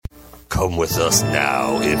Come with us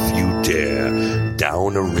now, if you dare,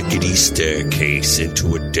 down a rickety staircase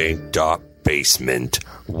into a dank, dark basement.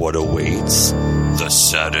 What awaits? The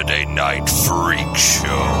Saturday Night Freak Show.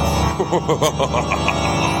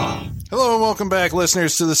 Hello and welcome back,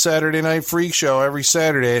 listeners, to the Saturday Night Freak Show. Every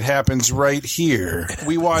Saturday, it happens right here.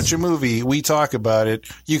 We watch a movie, we talk about it.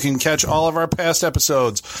 You can catch all of our past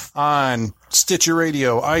episodes on Stitcher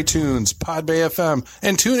Radio, iTunes, Podbay FM,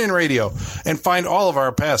 and TuneIn Radio. And find all of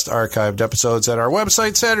our past archived episodes at our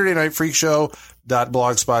website,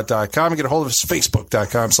 SaturdayNightFreakShow.blogspot.com. And get a hold of us,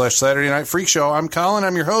 Facebook.com/Saturday Night Freak Show. I'm Colin,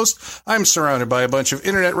 I'm your host. I'm surrounded by a bunch of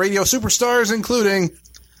internet radio superstars, including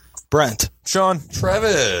Brent, Sean,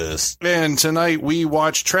 Travis. And tonight we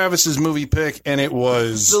watched Travis's movie pick, and it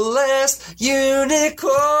was The Last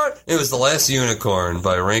Unicorn. It was The Last Unicorn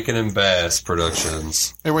by Rankin and Bass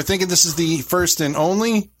Productions. And we're thinking this is the first and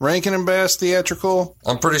only Rankin and Bass theatrical.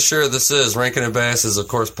 I'm pretty sure this is. Rankin and Bass is, of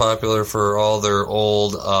course, popular for all their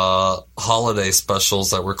old holiday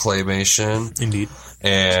specials that were claymation. Indeed.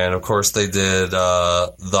 And, of course, they did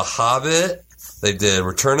The Hobbit. They did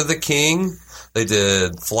Return of the King. They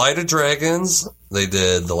did Flight of Dragons, they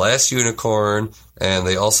did The Last Unicorn, and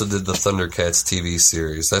they also did the Thundercats TV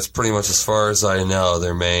series. That's pretty much as far as I know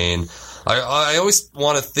their main. I always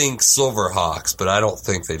want to think Silverhawks, but I don't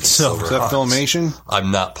think they did Silverhawks. Is that Filmation?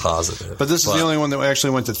 I'm not positive. But this is the only one that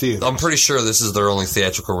actually went to theater. I'm pretty sure this is their only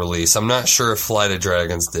theatrical release. I'm not sure if Flight of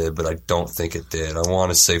Dragons did, but I don't think it did. I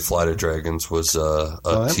want to say Flight of Dragons was a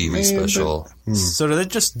TV special. So did they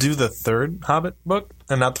just do the third Hobbit book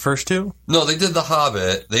and not the first two? No, they did The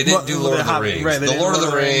Hobbit. They didn't do Lord of the Rings. Right, the Lord of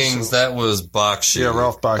the Rings, that was Bakshi. Yeah,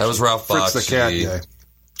 Ralph Bakshi. That was Ralph Bakshi. Fritz the Cat guy.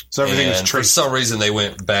 So everything was traced. For some reason, they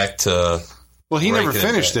wwent back to... Well, he never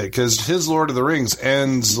finished it, because his Lord of the Rings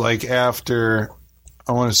ends, like, after,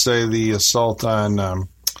 I want to say, the assault on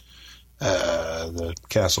the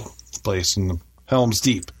castle place in the Helm's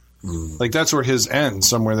Deep. Like, that's where his ends,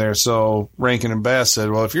 somewhere there. So Rankin and Bass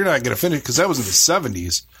said, well, if you're not going to finish, because that was in the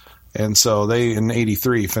 70s, and so they, in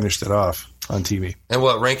 83, finished it off on TV. And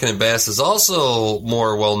what Rankin and Bass is also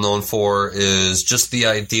more well known for is just the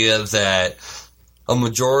idea that a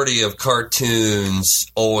majority of cartoons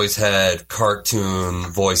always had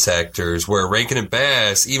cartoon voice actors, where Rankin and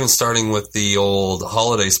Bass, even starting with the old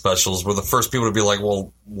holiday specials, were the first people to be like,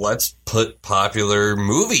 well, let's put popular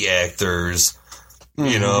movie actors,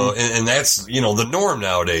 you know, and that's, you know, the norm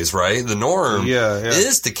nowadays, right? The norm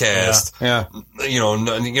is to cast, you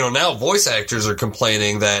know, now voice actors are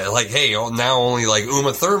complaining that, like, hey, now only, like,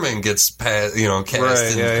 Uma Thurman gets, cast in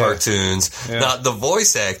cartoons, not the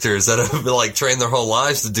voice actors that have, like, trained their whole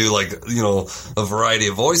lives to do, like, you know, a variety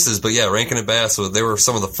of voices. But, yeah, Rankin and Bass, they were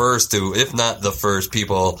some of the first to, if not the first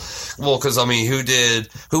people, well, because, I mean, who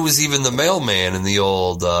was even the mailman in the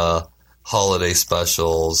old, holiday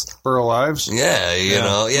specials? Burl Ives? Yeah, you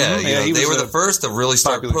know, they were the first to really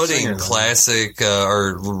start putting classic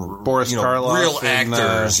or Boris Karloff, real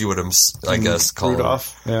actors. You would, I guess, call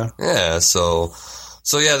Rudolph. them. Yeah. So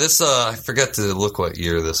yeah, this I forgot to look what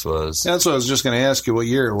year this was. That's what I was just going to ask you, what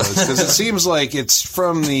year it was, because it seems like it's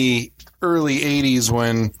from the early '80s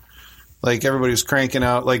when, like, everybody was cranking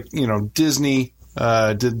out, like, you know, Disney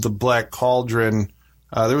did the Black Cauldron.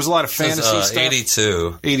 There was a lot of fantasy stuff.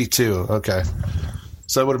 82. 82, okay.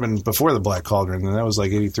 So that would have been before the Black Cauldron, and that was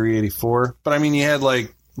like 83, 84. But, I mean, you had,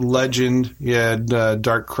 like, Legend, you had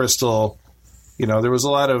Dark Crystal. You know, there was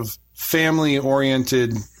a lot of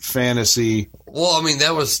family-oriented fantasy. Well, I mean,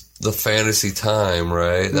 that was the fantasy time,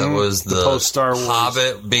 right? That was the post-Star Wars.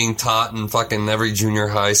 Hobbit being taught in fucking every junior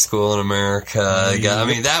high school in America. I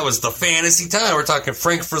mean, that was the fantasy time. We're talking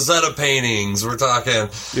Frank Frazetta paintings. We're talking,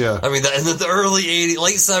 I mean, in the early 80s,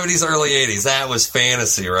 late 70s, early 80s, that was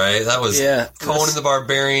fantasy, right? That was Conan the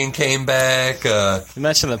Barbarian came back. You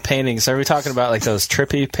mentioned the paintings. Are we talking about, like, those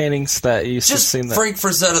trippy paintings that you used to see? Frank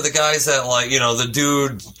Frazetta, the guys that, like, you know, the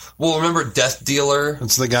dude, well, remember Death Dealer?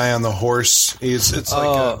 It's the guy on the horse. It's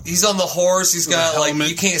like he's on the horse. He's got, like,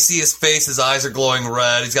 you can't see his face. His eyes are glowing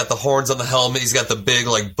red. He's got the horns on the helmet. He's got the big,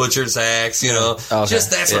 like, butcher's axe, you know. Okay.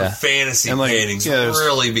 Just that's when fantasy paintings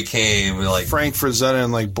really became, like, Frank Frazetta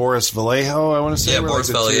and, like, Boris Vallejo, I want to say. Yeah, Boris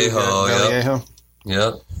Vallejo.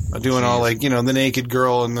 Yep. Doing all, like, you know, the naked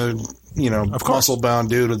girl and the, you know, muscle-bound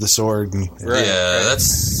dude with the sword. And,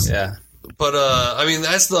 that's... Yeah. But, I mean,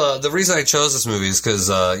 that's the reason I chose this movie is because,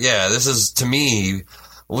 this is, to me,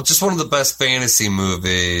 just one of the best fantasy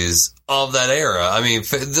movies of that era. I mean,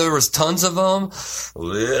 there was tons of them.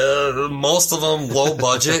 Most of them low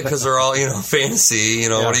budget because they're all, you know, fantasy. You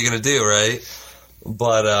know, what are you going to do, right?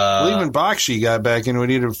 But even Bakshi got back into it.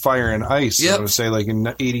 He did Fire and Ice. I would say, like, in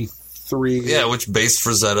 83. 3. Yeah, which based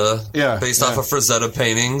Frazetta. Yeah, based off of Frazetta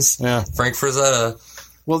paintings. Yeah. Frank Frazetta.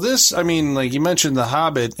 Well, this, I mean, like you mentioned The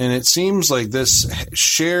Hobbit, and it seems like this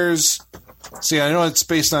shares... See, I know it's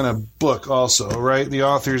based on a book also, right? The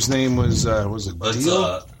author's name was it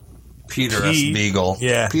Beagle? Peter S. Beagle.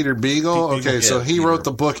 Yeah. Peter Beagle? Okay, so he wrote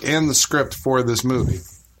the book and the script for this movie.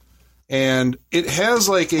 And it has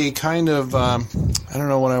like a kind of, I don't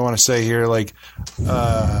know what I want to say here, like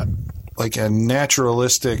a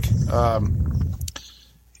naturalistic...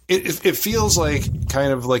 It feels like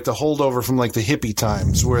kind of like the holdover from like the hippie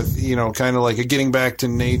times with, you know, kind of like a getting back to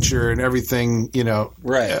nature and everything, you know,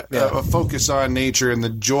 Right. A focus on nature and the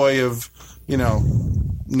joy of, you know,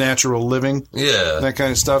 natural living. Yeah. That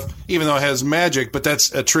kind of stuff. Even though it has magic, but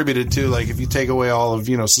that's attributed to like if you take away all of,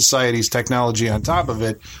 you know, society's technology on top of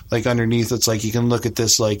it, like underneath it's like you can look at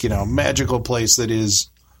this like, you know, magical place that is,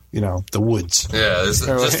 you know, the woods. Yeah, there's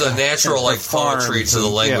just a natural like poetry to the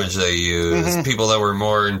language they use. Mm-hmm. People that were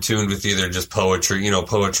more in tune with either just poetry, you know,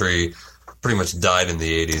 poetry pretty much died in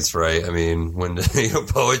the 80s, right? I mean, when you know,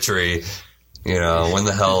 poetry, you know, when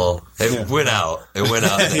the hell it went out. It went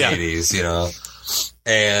out in the 80s, you know.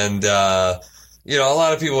 And you know, a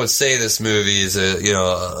lot of people would say this movie is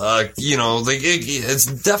it's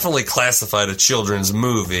definitely classified a children's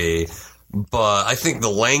movie, but I think the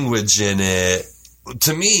language in it,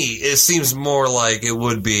 to me, it seems more like it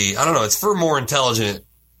would be, I don't know, it's for more intelligent.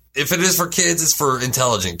 If it is for kids, it's for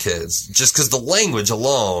intelligent kids. Just because the language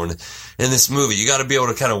alone in this movie, you got to be able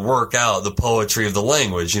to kind of work out the poetry of the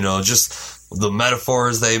language, you know, just the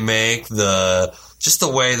metaphors they make, just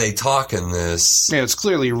the way they talk in this. Yeah, it's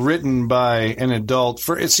clearly written by an adult.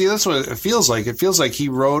 See, that's what it feels like. It feels like he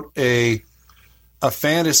wrote a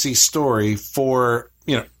fantasy story for,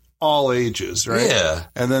 you know, all ages, right? Yeah.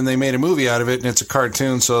 And then they made a movie out of it, and it's a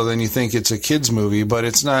cartoon, so then you think it's a kid's movie, but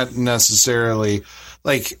it's not necessarily...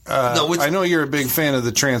 Like, I know you're a big fan of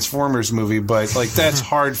the Transformers movie, but like that's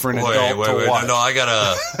hard for an adult to watch. No, I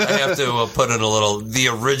have to put in the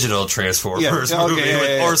original Transformers movie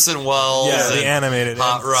with Orson Welles, the animated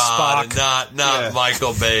Hot Rod, and not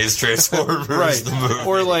Michael Bay's Transformers, right? The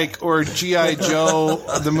movie, or G.I. Joe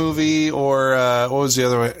the movie, or what was the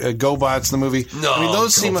other one? GoBots the movie. No, I mean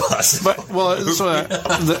those seem, but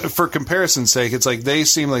for comparison's sake, it's like they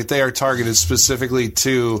seem like they are targeted specifically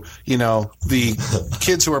to, you know, the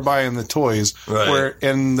kids who are buying the toys, right.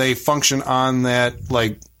 And they function on that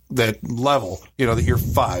that level, you know, that you're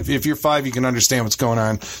 5. If you're 5, you can understand what's going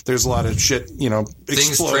on. There's a lot of shit, you know,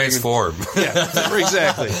 things transform. Yeah,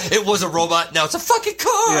 exactly. It was a robot, now it's a fucking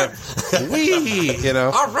car. Yeah. Wee, you know.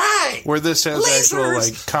 All right. Where this has actual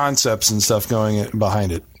like concepts and stuff going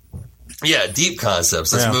behind it. Yeah, deep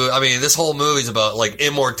concepts. This whole movie's about like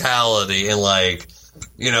immortality and like,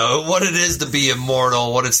 you know, what it is to be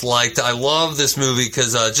immortal, what it's like I love this movie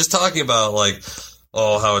because just talking about like,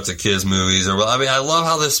 how it's a kid's movie. I love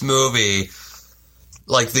how this movie,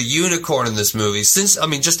 like the unicorn in this movie,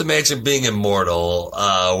 just imagine being immortal,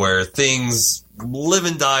 where things live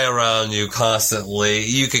and die around you constantly.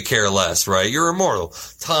 You could care less, right? You're immortal.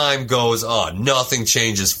 Time goes on. Nothing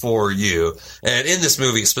changes for you. And in this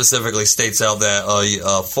movie, it specifically states out that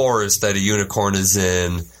a forest that a unicorn is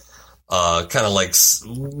in kind of like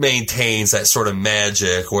maintains that sort of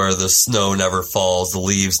magic where the snow never falls, the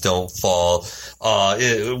leaves don't fall.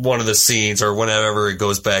 One of the scenes, or whenever it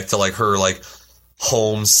goes back to like her like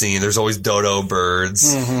home scene, there's always dodo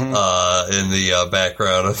birds in the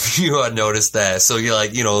background. If you noticed that, so you're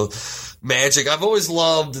like, you know, magic. I've always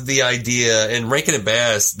loved the idea, and Rankin and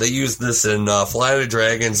Bass, they use this in Flight of the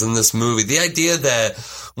Dragons in this movie. The idea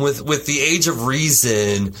that with the Age of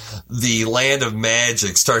Reason, the land of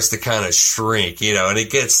magic starts to kind of shrink, you know, and it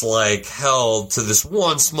gets like held to this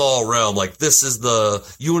one small realm. Like, this is the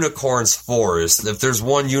unicorn's forest. If there's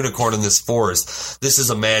one unicorn in this forest, this is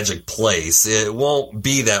a magic place. It won't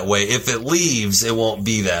be that way. If it leaves, it won't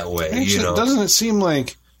be that way. Actually, you know, doesn't it seem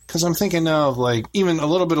like? Because I'm thinking now of like even a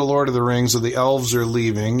little bit of Lord of the Rings, where the elves are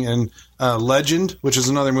leaving, and Legend, which is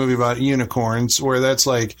another movie about unicorns, where that's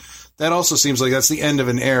like. That also seems like that's the end of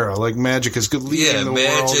an era. Like magic is good leaving the world.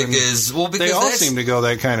 Yeah, magic is because they all seem to go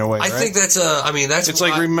that kind of way. I think that's it's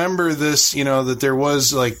like remember this, you know, that there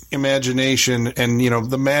was like imagination and you know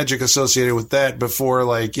the magic associated with that before,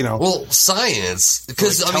 like you know. Well, science,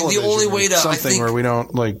 because like the only way to something where we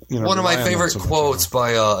don't like you know. One of my favorite quotes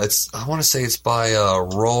by I want to say it's by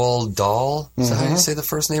Roald Dahl. Is that how you say the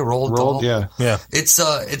first name? Roald Dahl. Yeah. It's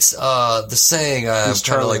the saying. I'm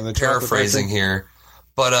kind of like paraphrasing here.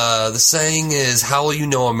 But the saying is, how will you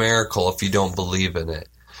know a miracle if you don't believe in it?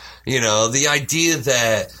 You know, the idea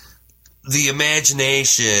that the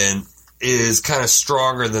imagination is kind of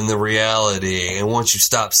stronger than the reality, and once you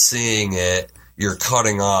stop seeing it, you're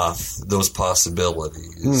cutting off those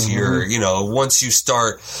possibilities. You're, once you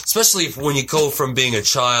start, especially when you go from being a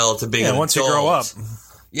child to being an once adult, you grow up.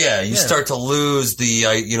 Yeah, you start to lose the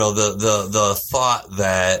thought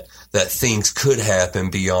that things could happen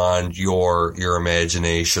beyond your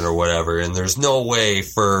imagination or whatever, and there's no way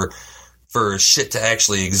for shit to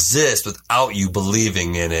actually exist without you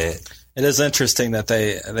believing in it. It is interesting that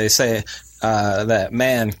they say that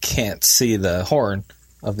man can't see the horn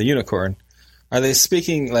of the unicorn. Are they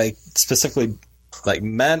speaking like specifically like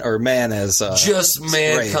men or man as just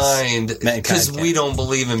mankind? Because we can't. don't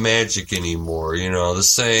believe in magic anymore. The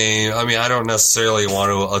same. I mean, I don't necessarily want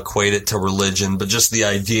to equate it to religion, but just the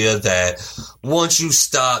idea that once you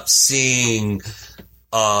stop seeing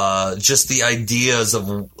just the ideas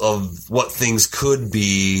of what things could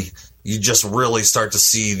be, you just really start to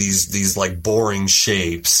see these like boring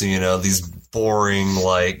shapes, these boring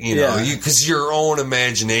because your own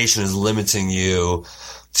imagination is limiting you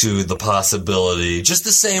to the possibility. Just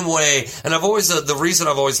the same way, and I've always the reason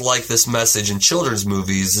I've always liked this message in children's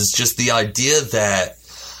movies is just the idea that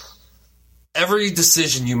every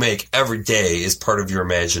decision you make every day is part of your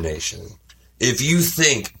imagination. If you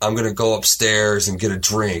think, I'm going to go upstairs and get a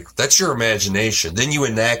drink, that's your imagination. Then you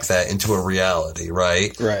enact that into a reality,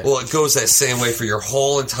 right? Right. Well, it goes that same way for your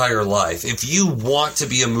whole entire life. If you want to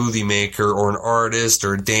be a movie maker or an artist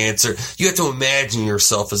or a dancer, you have to imagine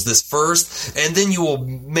yourself as this first, and then you will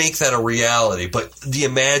make that a reality. But the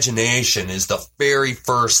imagination is the very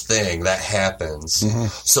first thing that happens. Mm-hmm.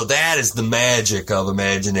 So that is the magic of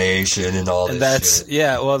imagination and all this shit.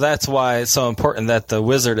 Yeah, well, that's why it's so important that the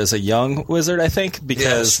wizard is a young wizard, I think,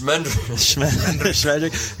 because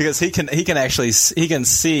Schmendrick, because he can actually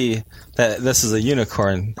see that this is a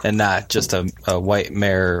unicorn and not just a white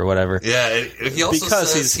mare or whatever. Yeah, he also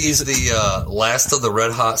says he's the last of the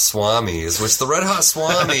Red Hot Swamis, which the Red Hot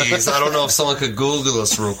Swamis, I don't know if someone could Google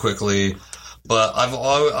this real quickly, but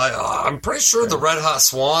I'm pretty sure the Red Hot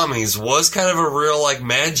Swamis was kind of a real like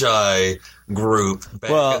magi group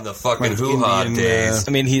back in the fucking hoo-ha days.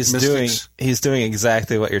 I mean, he's Mystics. doing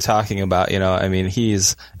exactly what you're talking about. I mean,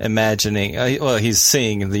 he's imagining. He's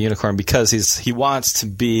seeing the unicorn because he wants to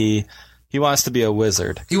be a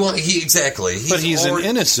wizard. Exactly. But he's an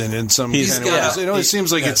innocent in some kind of way. It always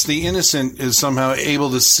seems like it's the innocent is somehow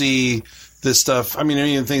able to see this stuff. I mean,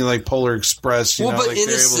 even thing like Polar Express, but like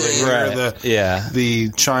innocent, they're able to hear the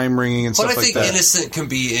chime ringing and stuff like that. But I think innocent can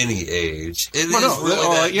be any age. It is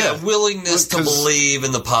really that willingness to believe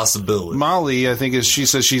in the possibility. Molly, I think, she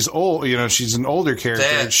says she's old. She's an older character,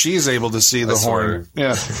 and she's able to see the horn.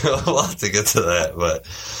 Yeah, we'll have to get to that. But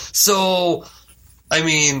so, I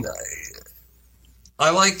mean, I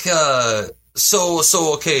like okay.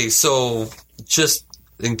 So just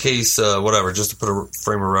in case, just to put a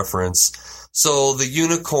frame of reference. So the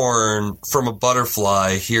unicorn from a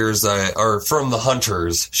butterfly or from the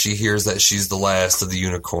hunters, she hears that she's the last of the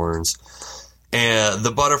unicorns. And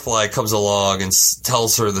the butterfly comes along and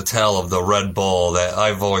tells her the tale of the Red Bull. That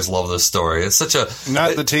I've always loved this story. It's such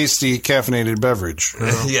not the tasty caffeinated beverage.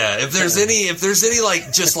 Yeah. If there's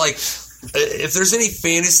any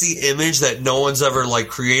fantasy image that no one's ever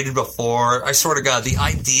created before, I swear to God, the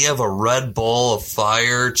idea of a Red Bull of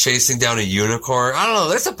fire chasing down a unicorn, I don't know,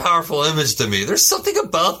 that's a powerful image to me. There's something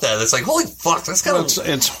about that that's like, holy fuck, that's kind of...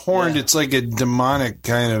 It's horned, it's like a demonic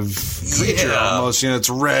kind of creature almost. It's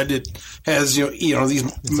red, it has,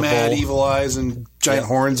 these mad evil eyes and giant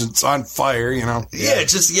horns, it's on fire,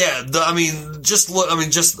 just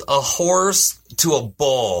a horse to a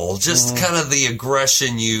bull, just kind of the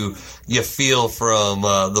aggression you feel from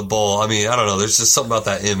the bull. I mean, I don't know, there's just something about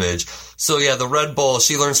that image. So yeah, the Red Bull,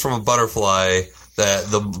 she learns from a butterfly that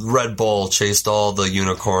the Red Bull chased all the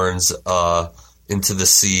unicorns into the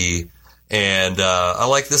sea. And I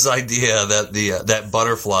like this idea that that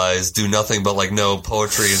butterflies do nothing but know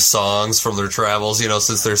poetry and songs from their travels,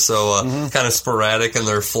 since they're so kind of sporadic in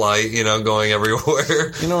their flight, going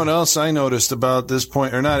everywhere. You know what else I noticed about this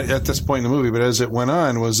point, or not at this point in the movie, but as it went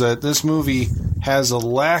on, was that this movie has a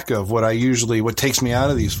lack of what takes me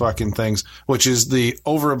out of these fucking things, which is the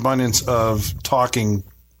overabundance of talking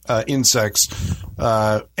insects,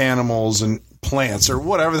 animals, and plants or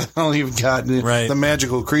whatever the hell you've got, the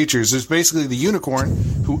magical creatures. There's basically the unicorn,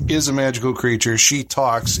 who is a magical creature. She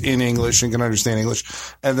talks in English and can understand English.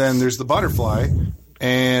 And then there's the butterfly,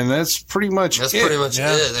 and that's pretty much it.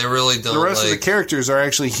 They really don't. The rest of the characters are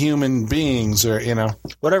actually human beings, or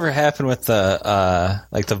Whatever happened with the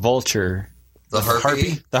the vulture? The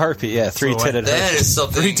harpy? The harpy, yeah, three-titted harpy. That is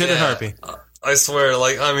something. Three-titted harpy. I swear,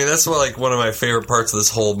 that's one of my favorite parts of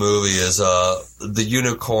this whole movie is the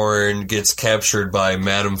unicorn gets captured by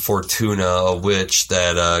Madame Fortuna, a witch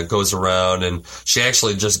that goes around, and she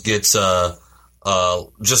actually just gets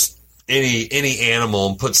just any animal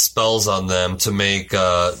and puts spells on them to make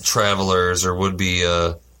travelers or would-be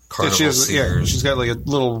carnival seers. She's got like a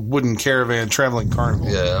little wooden caravan traveling carnival.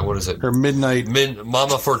 Yeah, what is it? Her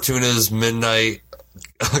Mama Fortuna's midnight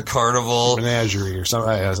carnival menagerie or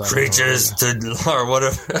something. Creatures or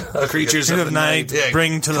whatever. Creatures of the night,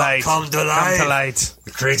 bring to light. Come to light. Come to light.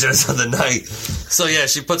 The creatures of the night. So yeah,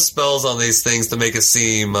 she puts spells on these things to make it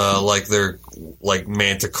seem like they're like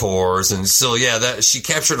manticores, and so yeah, that she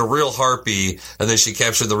captured a real harpy, and then she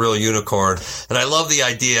captured the real unicorn. And I love the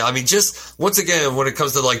idea. I mean, just once again, when it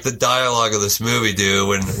comes to like the dialogue of this movie, dude,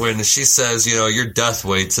 when she says, your death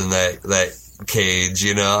waits in that cage,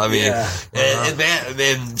 I mean,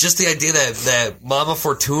 and just the idea that Mama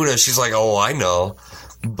Fortuna, she's like, oh, I know,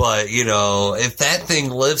 but if that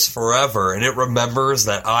thing lives forever and it remembers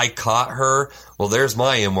that I caught her, well, there's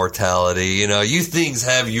my immortality. You things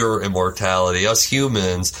have your immortality. Us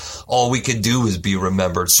humans, all we can do is be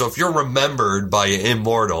remembered. So if you're remembered by an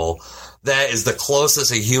immortal, that is the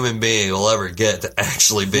closest a human being will ever get to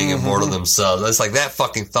actually being immortal themselves. It's like that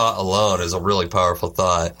fucking thought alone is a really powerful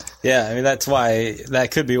thought. Yeah, I mean, that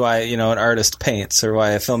could be why, an artist paints or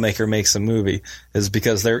why a filmmaker makes a movie, is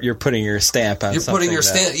because you're putting your stamp on something. You're putting your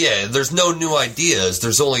stamp, yeah, there's no new ideas.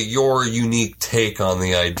 There's only your unique take on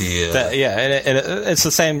the idea. And it's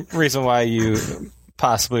the same reason why you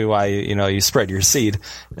spread your seed.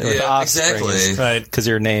 Yeah, exactly. Right. Because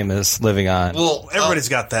your name is living on. Well, everybody's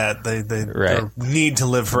got that. They need to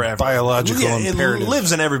live forever. Biological imperative. It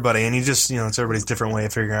lives in everybody, and you just, it's everybody's different way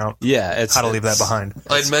of figuring out how to leave that behind.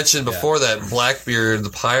 I'd mentioned before that Blackbeard, the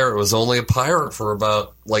pirate, was only a pirate for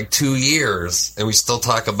about 2 years, and we still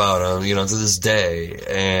talk about him, to this day.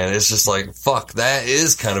 And it's just like, fuck, that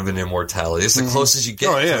is kind of an immortality. It's the closest you get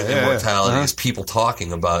to immortality is people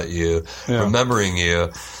talking about you, remembering you.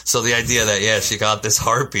 So the idea that, she got this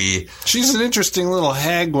harpy. She's an interesting little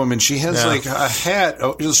hag woman. She has like a hat.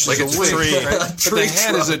 It's like a wig, tree. Right? But the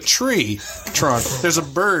hat is a tree trunk. There's a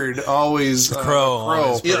bird always.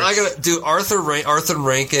 Crow. I gotta do Arthur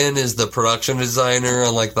Rankin is the production designer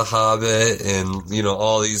on The Hobbit and,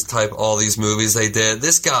 all these movies they did.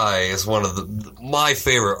 This guy is one of my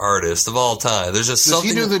favorite artists of all time. There's just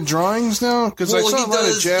something. Does he do the drawings now? Because I saw a lot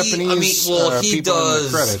of Japanese people in the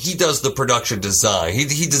credits. He does the production design. He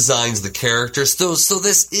designs the characters. So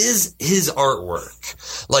this is his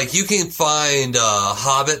artwork. You can find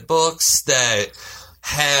Hobbit books that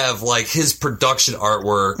have his production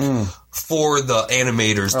artwork for the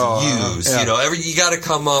animators to use. Yeah. You got to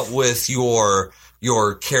come up with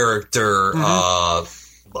your character.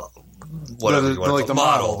 Whatever you want the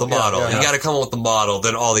model. The model. Yeah. You got to come up with the model.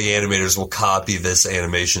 Then all the animators will copy this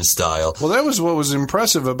animation style. Well, that was what was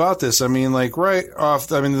impressive about this. I mean,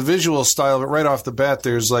 the visual style of it right off the bat.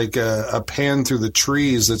 There's a pan through the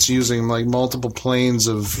trees that's using multiple planes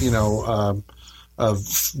of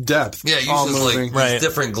depth. Yeah, it uses these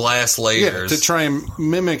different glass layers. Yeah, to try and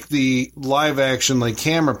mimic the live action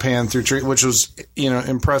camera pan through tree, which was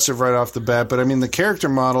impressive right off the bat. But I mean, the character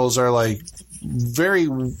models are very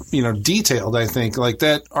detailed. I think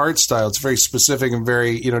that art style, it's very specific and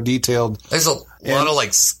very detailed. There's a lot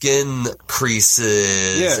of skin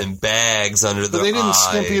creases and bags under the eyes. But they didn't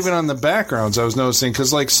skimp even on the backgrounds, I was noticing,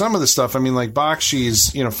 because some of the stuff, I mean,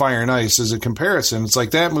 Bakshi's Fire and Ice as a comparison, it's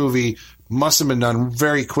that movie must have been done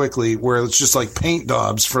very quickly, where it's just paint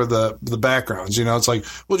daubs for the backgrounds. It's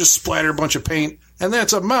we'll just splatter a bunch of paint and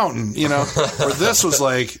that's a mountain. Where this was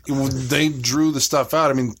they drew the stuff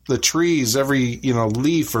out. I mean, the trees, every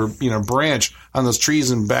leaf or branch on those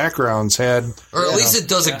trees and backgrounds had, or at least it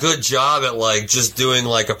does a good job at just doing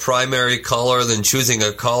a primary color, then choosing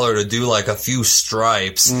a color to do a few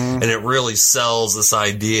stripes, and it really sells this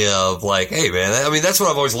idea of hey man, I mean, that's what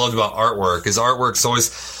I've always loved about artwork. Is artwork's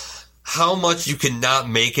always how much you can not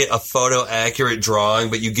make it a photo accurate drawing,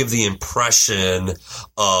 but you give the impression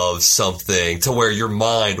of something to where your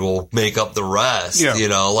mind will make up the rest. Yeah.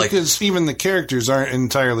 Because even the characters aren't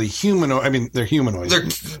entirely humanoid. I mean, they're humanoid,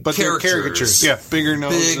 but they're caricatures. Yeah, bigger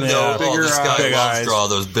nose, bigger eyes. Guy loves to draw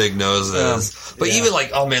those big noses. Yeah. But even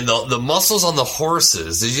oh man, the muscles on the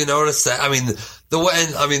horses. Did you notice that? I mean.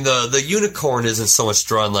 The unicorn isn't so much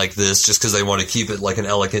drawn like this just because they want to keep it an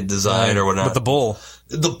elegant design or whatnot. But the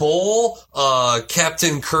bull,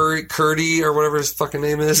 Captain Curdy or whatever his fucking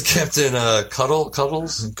name is, Captain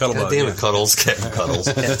Cuddles. God damn it, Cuddles, Captain Cuddles.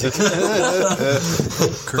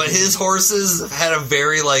 But his horses had a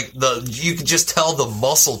very you could just tell the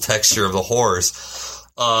muscle texture of the horse.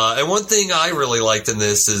 And one thing I really liked in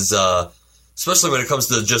this is, especially when it comes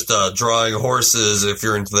to just drawing horses, if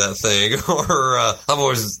you're into that thing, or I've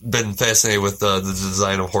always been fascinated with the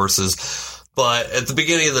design of horses. But at the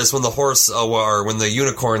beginning of this, when the horse or when the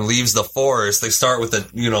unicorn leaves the forest, they start with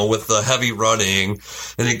the heavy running,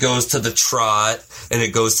 and it goes to the trot, and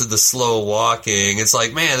it goes to the slow walking. It's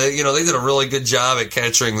like, man, they did a really good job at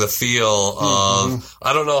capturing the feel of.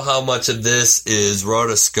 I don't know how much of this is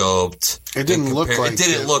rotoscoped. It didn't look like it.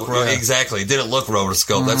 Didn't look exactly. It didn't look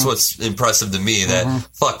rotoscoped. That's what's impressive to me. That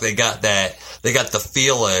they got that. They got the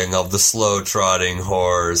feeling of the slow trotting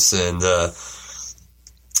horse Schmendrick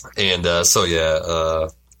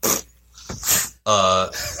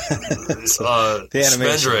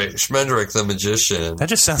the Magician. That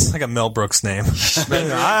just sounds like a Mel Brooks name.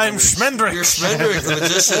 I'm Schmendrick. You're Schmendrick the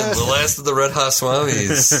Magician, the last of the Red Hot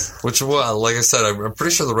Swamis. Which, like I said, I'm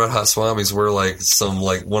pretty sure the Red Hot Swamis were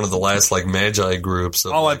one of the last Magi groups.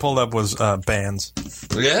 All I pulled up was bands.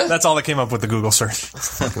 Yeah? That's all that came up with the Google search.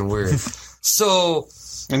 Fucking weird. So...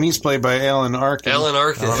 And he's played by Alan Arkin.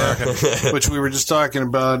 Which we were just talking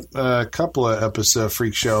about a couple of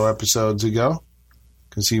Freak Show episodes ago.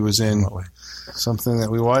 Because he was in something that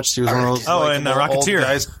we watched. He was one of those Rocketeer. Old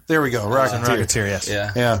guys. There we go, Rocketeer. Rocketeer, yes.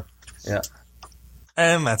 Yeah.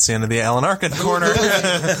 And that's the end of the Alan Arkin corner.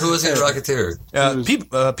 Who was he in Rocketeer?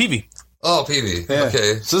 Peavy. Oh, Peavy. Yeah.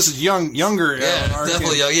 Okay. So this is younger Alan Arkin.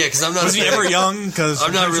 Definitely young. Yeah, because I'm not. Was he ever young? Because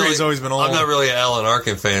he's always been old. I'm not really an Alan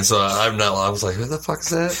Arkin fan, so I'm not. I was like, who the fuck is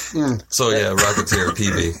that? So yeah, Rocketeer,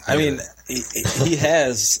 Peavy. I mean, he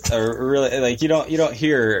has a really you don't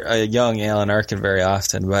hear a young Alan Arkin very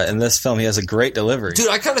often, but in this film he has a great delivery. Dude,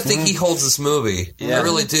 I kind of think he holds this movie. Yeah. I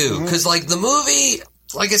really do, because the movie.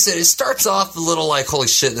 Like I said, it starts off a little holy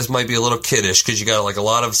shit, this might be a little kiddish, because you got a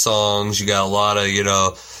lot of songs, you got a lot of,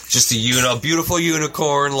 just a beautiful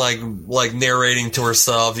unicorn, like narrating to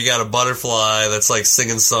herself. You got a butterfly that's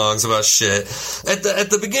singing songs about shit. At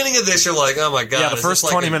the beginning of this, you're like, oh my god. Yeah, the first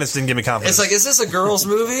 20 minutes didn't give me confidence. It's is this a girl's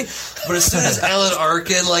movie? But as soon as Alan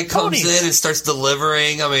Arkin comes in and starts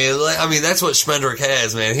delivering, I mean that's what Schmendrick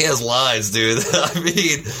has, man. He has lines, dude. I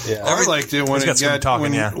mean, I liked it when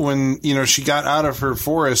when she got out of her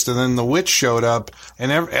forest and then the witch showed up,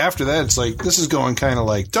 and after that it's this is going kind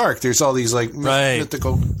of dark. There's all these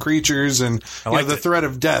mythical creatures and the threat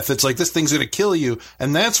of death. It's this thing's going to kill you,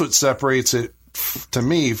 and that's what separates it to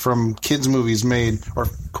me from kids movies made, or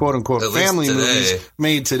quote unquote family movies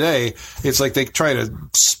made today. It's they try to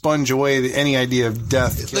sponge away any idea of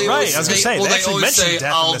death. I was going to say, they always say,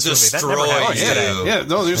 I'll destroy you. Yeah,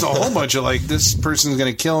 no, there's a whole bunch of this person's going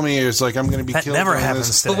to kill me, or it's I'm going to be killed. That never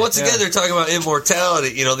happens. But once again, they're talking about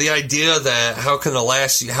immortality. The idea that how can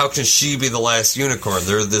she be the last unicorn?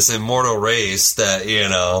 They're this immortal race that,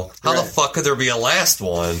 how the fuck could there be a last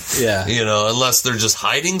one? Yeah. Unless they're just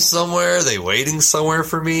hiding somewhere, they waiting somewhere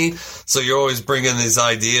for me. So you're always bringing this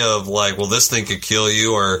idea of this thing could kill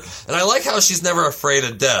you, and I like how she's never afraid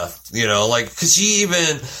of death, because she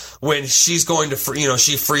even, when she's going to,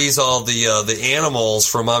 she frees all the animals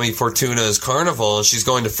from Mommy Fortuna's carnival, and she's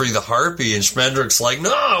going to free the harpy, and Schmendrick's like,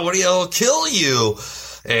 no, what do you, I'll kill you.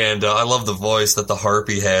 And I love the voice that the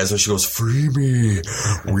harpy has when she goes, free me.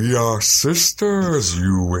 We are sisters,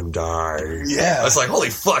 you and I. Yeah. I was like,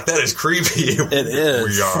 holy fuck, that is creepy. It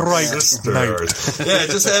is. We are sisters. Yeah,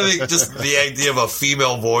 just having the idea of a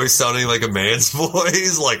female voice sounding like a man's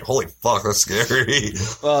voice, holy fuck, that's scary.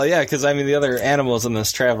 Well, yeah, because the other animals in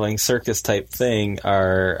this traveling circus type thing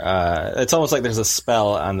are, it's almost like there's a spell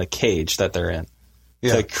on the cage that they're in.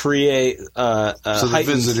 Yeah. To create so the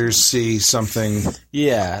visitors see something.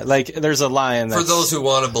 Yeah, there's a lion for those who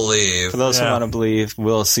want to believe. For those who want to believe,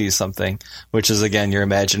 will see something, which is again your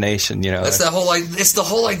imagination. That's that whole it's the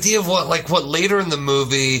whole idea of what later in the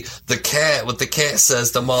movie what the cat says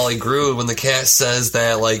to Molly Grood when the cat says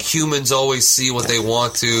that humans always see what they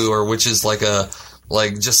want to, or which is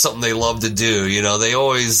just something they love to do.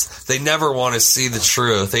 They never want to see the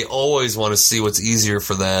truth. They always want to see what's easier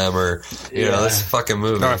for them, or, this fucking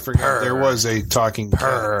movie. No, I forgot. There was a talking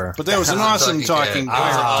cat. But that was an awesome talking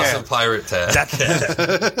cat. Awesome pirate cat.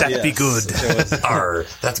 That'd be good.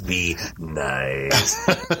 That'd be nice.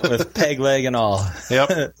 With peg leg and all.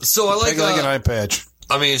 Yep. So I like... Peg leg and eye patch.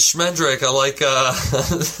 Schmendrick, I like...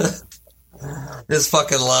 this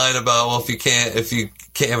fucking line about, if you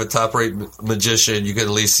can't have a top-rate magician, you can at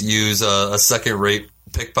least use a second-rate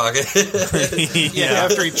pickpocket. Yeah,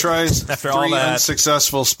 after he tries three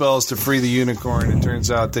unsuccessful spells to free the unicorn, it turns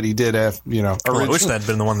out that he did have, I wish that had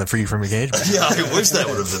been the one that freed you from your cage. Yeah, I wish that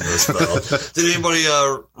would have been the spell. Did anybody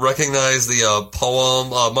recognize the poem?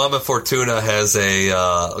 Mama Fortuna has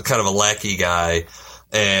a kind of a lackey guy.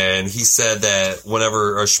 And he said that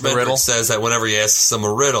Schmendrick says that whenever he asks him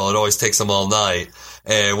a riddle, it always takes him all night.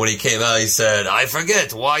 And when he came out, he said, I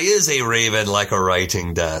forget, why is a raven like a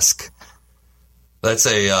writing desk? That's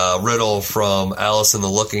a riddle from Alice in the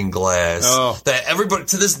Looking Glass. Oh. That everybody,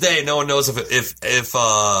 to this day, no one knows if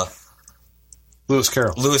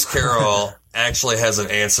Lewis Carroll actually has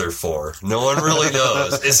an answer for. No one really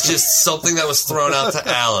knows. It's just something that was thrown out to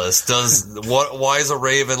Alice. Why is a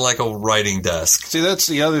raven like a writing desk? See, that's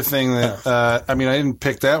the other thing that, I didn't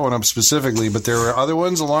pick that one up specifically, but there were other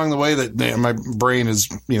ones along the way that my brain is,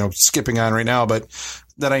 skipping on right now, but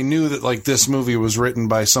that I knew that, like, this movie was written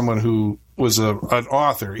by someone who was an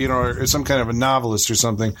author, or some kind of a novelist or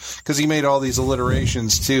something, because he made all these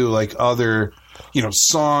alliterations too, like other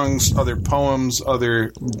songs, other poems,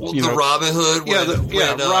 other, the Robin Hood.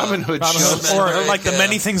 Robin Hood. Or like the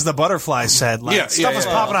many things the butterfly said. Like, stuff was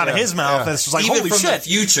popping out of his mouth. And it's just like, even holy from shit. the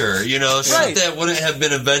future, shit that wouldn't have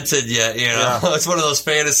been invented yet, It's one of those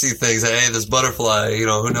fantasy things that, hey, this butterfly,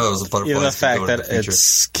 who knows, a butterfly. Even the fact that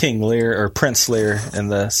it's King Lear or Prince Lear in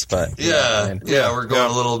this, but. We're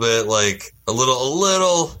going a little bit, like, a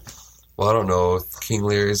little. Well, I don't know. King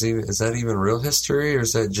Lear, is that even real history, or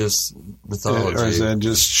is that just mythology? Or is that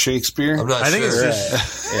just Shakespeare? I'm not sure. I think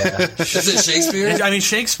it's just... Is it Shakespeare?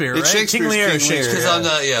 Shakespeare, right? King Lear is Shakespeare. Because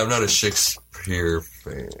I'm not a Shakespeare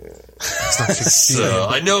fan. It's not Shakespeare. So,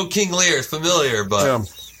 I know King Lear is familiar, but... Yeah.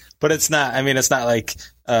 But it's not, it's not like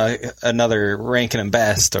another Rankin and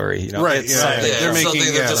Bass story, Right, they're making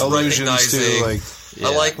just allusions to, like...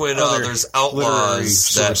 I like when there's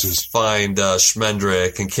outlaws that find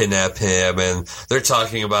Schmendrick and kidnap him, and they're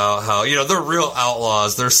talking about how, they're real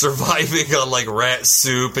outlaws. They're surviving on, like, rat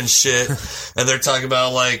soup and shit. And they're talking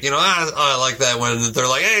about, like, I like that when they're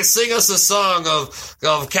like, hey, sing us a song of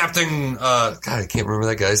Captain, God, I can't remember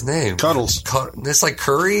that guy's name. Cuddles. It's like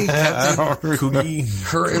Curry? Coogie.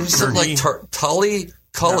 Curry. It was something like Tully?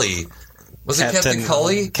 Cully. Was it Captain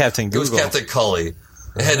Cully? Captain Google. It was Captain Cully.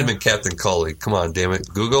 It had to be Captain Cully. Come on, damn it.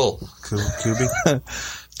 Google. Kubi.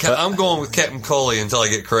 I'm going with Captain Cully until I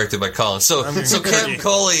get corrected by Colin. So Captain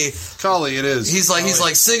Cully, it is. He's like,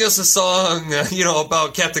 sing us a song,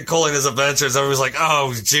 about Captain Cully and his adventures. Everyone's like,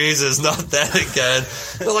 oh, Jesus, not that again.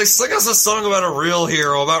 They're like, sing us a song about a real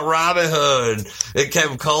hero, about Robin Hood. And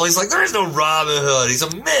Captain Cully's like, there is no Robin Hood. He's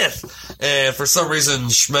a myth. And for some reason,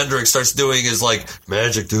 Schmendrick starts doing his, like,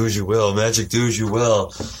 magic do as you will, magic do as you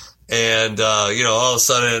will. And, all of a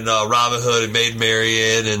sudden, Robin Hood and Maid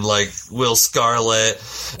Marian and, like, Will Scarlet.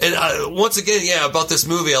 And once again, about this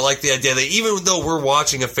movie, I like the idea that even though we're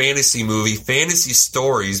watching a fantasy movie, fantasy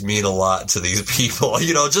stories mean a lot to these people.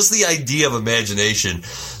 Just the idea of imagination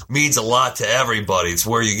means a lot to everybody. It's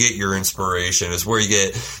where you get your inspiration. It's where you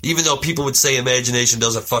get, even though people would say imagination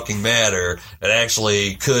doesn't fucking matter, it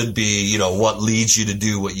actually could be, what leads you to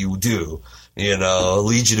do what you do.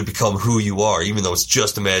 Leads you to become who you are, even though it's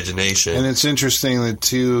just imagination. And it's interesting that,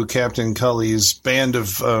 too, Captain Cully's band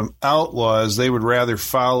of outlaws, they would rather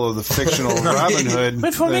follow the fictional Robin Hood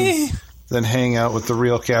than hang out with the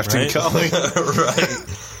real Captain Cully. Right.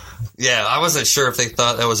 Yeah, I wasn't sure if they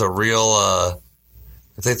thought that was a real...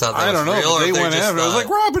 if they thought that was real, or they went after. I was like,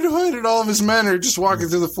 Robin Hood and all of his men are just walking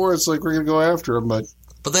through the forest like we're going to go after him. But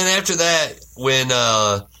then after that, when...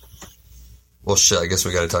 well, shit, I guess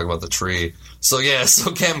we got to talk about the tree. So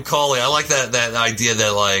Captain Cully, I like that idea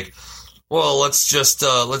that, like, well, let's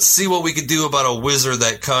see what we could do about a wizard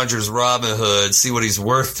that conjures Robin Hood, see what he's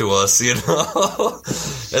worth to us,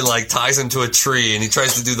 and, like, ties him to a tree, and he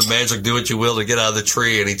tries to do the magic do what you will to get out of the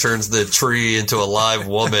tree, and he turns the tree into a live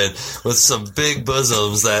woman with some big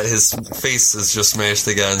bosoms that his face is just smashed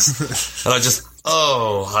against. And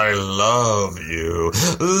I love you.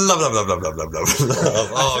 Love.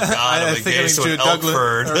 Oh, God, I'm engaged to an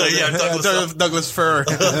Elkford. Douglas Fir.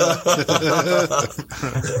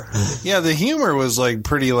 Yeah, the humor was, like,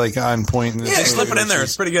 pretty, like, on point. Slip it in there.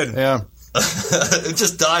 It's pretty good. Yeah.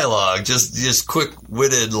 Just dialogue, just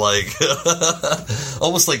quick-witted, like,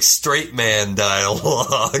 almost like straight man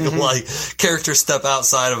dialogue. Like, characters step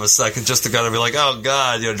outside of a second just to kind of be like, oh,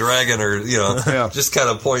 God, dragon, or, just kind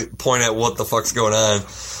of point at what the fuck's going on.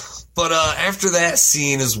 But after that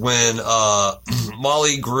scene is when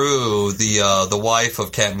Molly Grew, the wife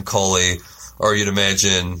of Captain Cully, or you'd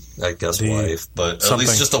imagine, I guess, wife, but at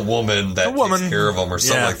least just a woman that takes care of him or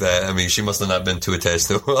something like that. I mean, she must have not been too attached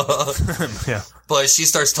to him. Yeah. But she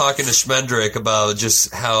starts talking to Schmendrick about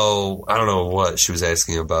just how, I don't know what she was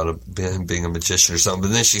asking about him being a magician or something,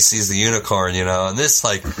 but then she sees the unicorn, and this,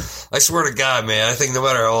 like, I swear to God, man, I think no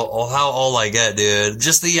matter how old I get, dude,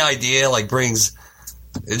 just the idea, like, brings...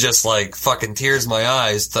 It just like fucking tears my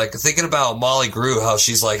eyes. Like thinking about Molly Grew, how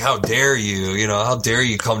she's like, how dare you, you know, how dare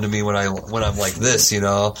you come to me when I'm like this, you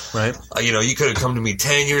know? Right. You know, you could have come to me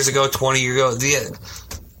 10 years ago, 20 years ago.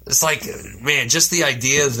 It's like, man, just the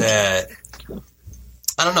idea that,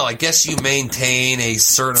 I don't know, I guess you maintain a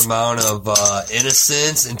certain amount of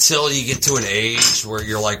innocence until you get to an age where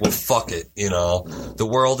you're like, well, fuck it, you know. The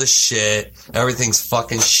world is shit. Everything's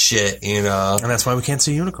fucking shit, you know. And that's why we can't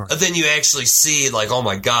see unicorns. And then you actually see, like, oh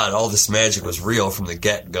my God, all this magic was real from the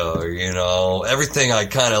get-go, you know. Everything I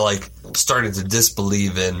kind of, like, started to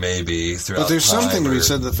disbelieve in maybe throughout But there's time, something to be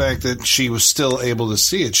said, the fact that she was still able to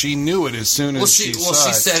see it. She knew it as soon as she saw it.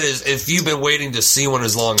 She said, is if you've been waiting to see one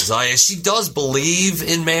as long as I, she does believe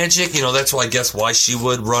in magic, you know, that's why I guess why she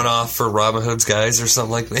would run off for Robin Hood's guys or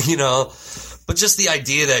something like that, you know. But just the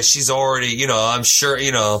idea that she's already, you know, I'm sure,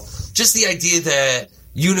 you know, just the idea that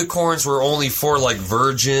unicorns were only for, like,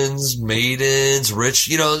 virgins, maidens, rich,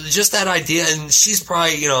 you know, just that idea. And she's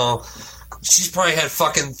probably, you know, she's probably had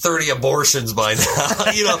fucking 30 abortions by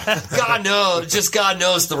now. You know, God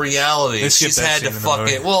knows the reality. She's had to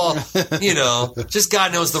fucking, well, you know, just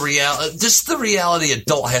God knows the reality. Just the reality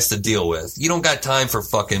adult has to deal with. You don't got time for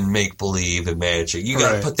fucking make-believe and magic. You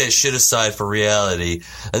got to put that shit aside for reality.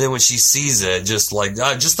 And then when she sees it, just like,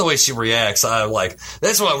 just the way she reacts, I'm like,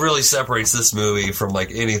 that's what really separates this movie from, like,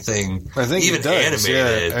 anything, I think even it does.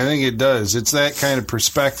 animated. Yeah, I think it does. It's that kind of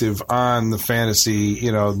perspective on the fantasy,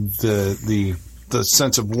 you know, the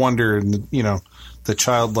sense of wonder and, you know, the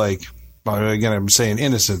childlike, again, I'm saying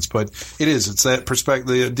innocence, but it's that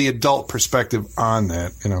perspective, the adult perspective on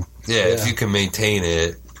that, you know. Yeah, if you can maintain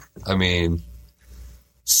it. I mean,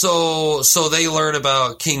 so they learn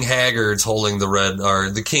about King Haggard's holding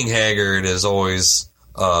the King Haggard is always,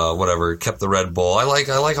 kept the Red Bull. I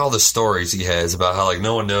like all the stories he has about how, like,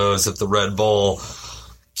 no one knows if the Red Bull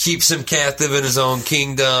keeps him captive in his own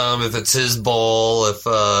kingdom, if it's his bowl, if,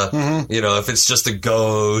 you know, if it's just a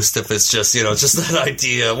ghost, if it's just, you know, just that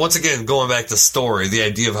idea. Once again, going back to story, the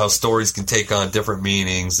idea of how stories can take on different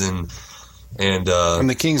meanings and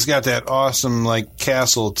the king's got that awesome, like,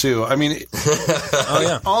 castle too. I mean,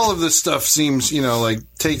 all of this stuff seems, you know, like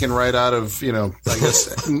taken right out of, you know, I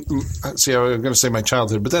guess, see, I was going to say my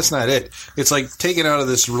childhood, but that's not it. It's like taken out of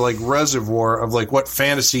this, like, reservoir of, like, what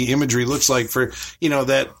fantasy imagery looks like for, you know,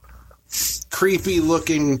 that creepy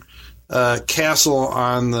looking castle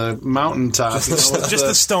on the mountaintop. You know, just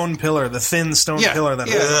the stone pillar, the thin stone pillar that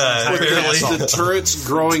with the turrets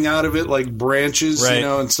growing out of it like branches, you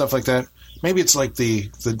know, and stuff like that. Maybe it's like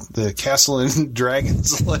the castle in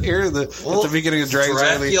Dragon's Lair, at the beginning of Dragon's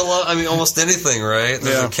Lair. Dracula, I mean, almost anything, right?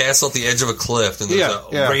 There's a castle at the edge of a cliff, and there's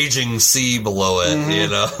a raging sea below it, you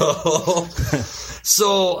know?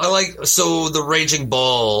 So the Raging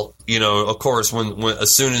Bull, you know, of course, when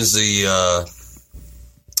as soon as the,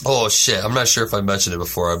 oh shit, I'm not sure if I mentioned it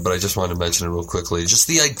before, but I just wanted to mention it real quickly. Just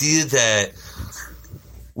the idea that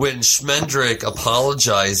when Schmendrick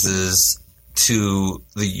apologizes to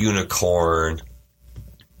the unicorn,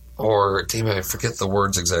 or damn it, I forget the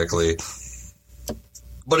words exactly.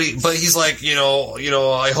 But he's like, you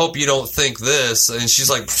know, I hope you don't think this, and she's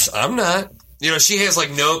like, I'm not. You know, she has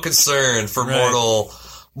like no concern for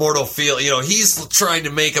mortal feel. You know, he's trying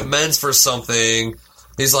to make amends for something.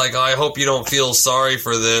 He's like, I hope you don't feel sorry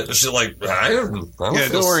for this. She's like, I don't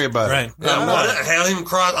worry about it.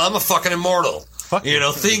 I'm a fucking immortal. You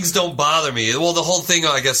know, things don't bother me. Well, the whole thing,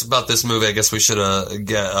 I guess, about this movie, I guess we should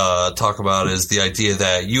talk about is the idea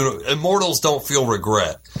that immortals don't feel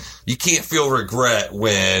regret. You can't feel regret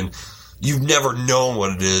when you've never known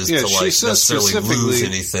what it is to, like, necessarily lose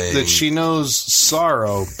anything. That she knows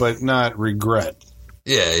sorrow, but not regret.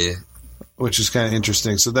 Yeah. Which is kind of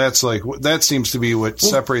interesting. So that's like, that seems to be what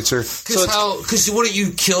separates her. Because wouldn't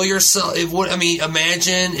you kill yourself?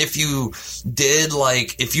 Imagine if you did,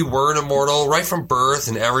 like, if you were an immortal right from birth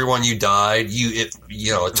and everyone you died, it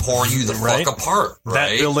tore you the fuck apart, right?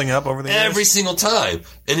 That building up over the years? Every single time.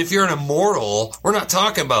 And if you're an immortal, we're not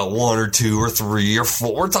talking about 1 or 2 or 3 or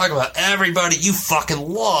 4. We're talking about everybody you fucking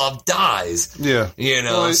love dies. Yeah. You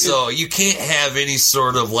know, so you can't have any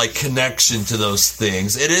sort of, like, connection to those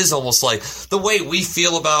things. It is almost like the way we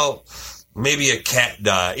feel about maybe a cat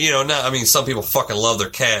die. You know, some people fucking love their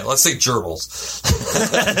cat. Let's say gerbils.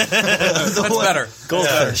 That's better.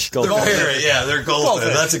 Goldfish. They're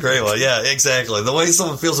goldfish. That's a great one. Yeah, exactly. The way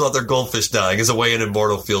someone feels about their goldfish dying is the way an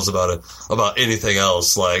immortal feels about anything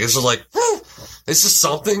else. Like, it's just like, it's just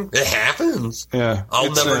something. It happens. Yeah.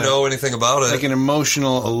 I'll never know anything about it. Like an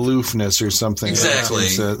emotional aloofness or something. Exactly.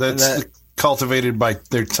 That's cultivated by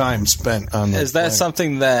their time spent on Is that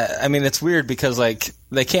something that, I mean, it's weird because, like,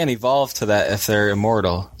 they can't evolve to that if they're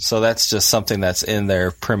immortal. So that's just something that's in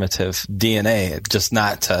their primitive DNA, just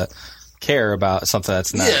not to care about something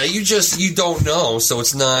that's not. Yeah, you don't know, so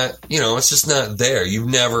it's not, it's just not there. You've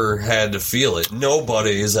never had to feel it.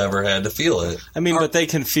 Nobody has ever had to feel it. I mean, but they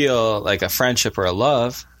can feel like a friendship or a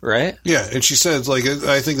love, right? Yeah, and she says, like,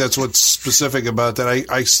 I think that's what's specific about that. I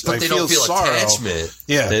they feel don't feel sorrow. Attachment.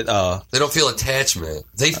 Yeah. They don't feel attachment.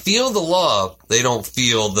 They feel the love. They don't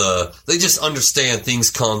feel they just understand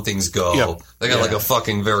things come, things go. Yep. They got like a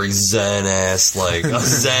fucking very zen ass, like a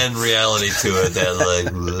zen reality to it that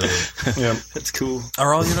like, yeah. It's cool.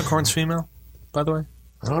 Are all unicorns female, by the way?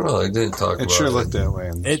 I don't know. I didn't talk about it. It sure looked that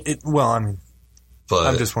way. Well, I mean, but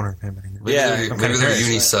I'm just wondering. Maybe they're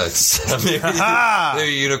unisex.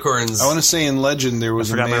 maybe unicorns. I want to say in Legend there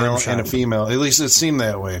was a male and a female. At least it seemed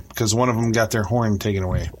that way because one of them got their horn taken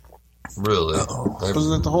away. Really?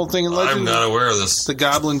 Wasn't that the whole thing in Legend? I'm not aware of this. The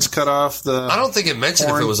goblins cut off the. I don't think it mentioned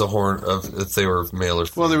horn. If it was a horn if they were male or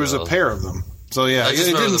female. Well, there was a pair of them. So yeah, it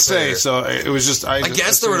didn't say. So it was just. I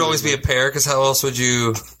guess there would always be a pair because how else would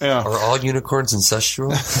you? Yeah. Are all unicorns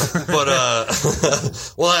incestual? But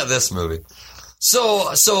we'll have this movie.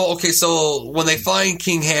 So when they find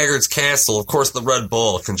King Haggard's castle, of course the Red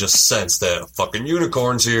Bull can just sense that fucking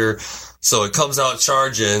unicorn's here. So it comes out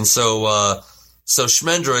charging. So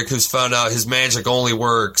Schmendrick, who's found out his magic only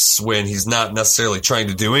works when he's not necessarily trying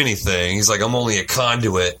to do anything. He's like, I'm only a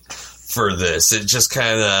conduit for this. It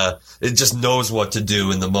just knows what to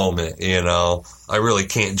do in the moment, I really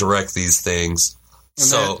can't direct these things. And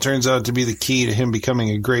that turns out to be the key to him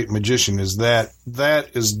becoming a great magician is that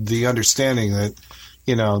is the understanding that,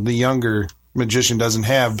 the younger magician doesn't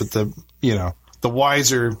have, but the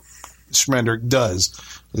wiser Schmendrick does.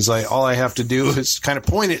 It's like, all I have to do is kind of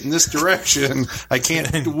point it in this direction. I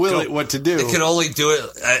can't will it what to do. It can only do it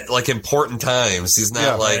at, like, important times. He's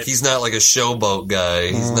not he's not like a showboat guy.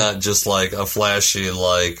 He's not just like a flashy,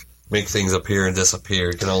 like, make things appear and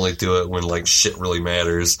disappear. He can only do it when, like, shit really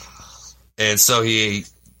matters. And so he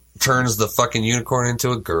turns the fucking unicorn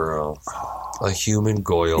into a girl. A human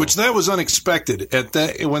goyle. Which that was unexpected.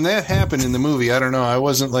 When that happened in the movie, I don't know. I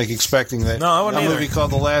wasn't like expecting that. No, I wouldn't either. A movie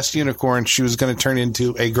called The Last Unicorn, she was going to turn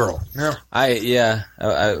into a girl. Yeah.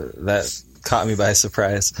 that caught me by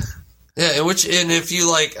surprise. Yeah,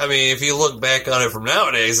 if you look back on it from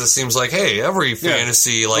nowadays, it seems like, hey, every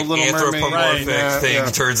fantasy, like, anthropomorphic thing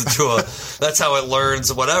turns into that's how it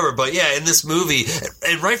learns, whatever. But yeah, in this movie,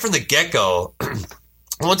 and right from the get-go,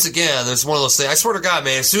 once again, there's one of those things. I swear to God,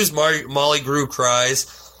 man, as soon as Molly Grew cries,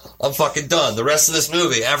 I'm fucking done. The rest of this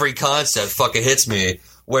movie, every concept fucking hits me.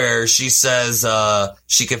 Where she says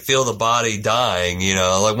she can feel the body dying,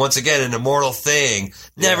 like, once again, an immortal thing,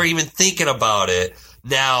 never even thinking about it.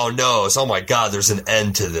 Now knows, oh my God, there's an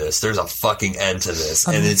end to this. There's a fucking end to this,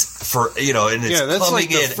 and it's and it's that's coming like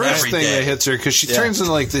the in first every thing day. that hits her because she turns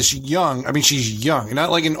into like this young. I mean, she's young, not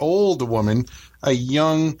like an old woman. A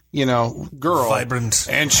young, girl, vibrant,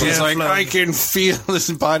 and she's like, I can feel this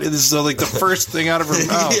body. This is like the first thing out of her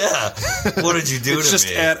mouth. Yeah, what did you do? It's just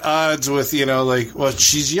at odds with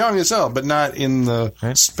she's young as hell, but not in the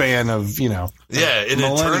span of Yeah, in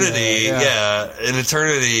eternity, in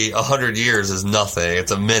eternity, 100 years is nothing. It's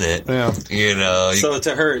a minute. Yeah, So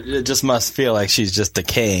to her, it just must feel like she's just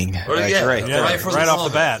decaying. Right off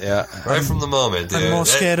the bat. Yeah, right from the moment. Dude. I'm more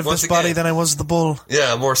scared of this body than I was the bull.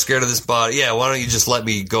 Yeah, I'm more scared of this body. Yeah, why don't you just let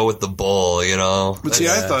me go with the bull? But see,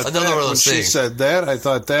 I thought another one of when those she things. said that, I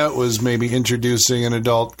thought that was maybe introducing an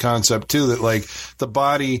adult concept too. That like the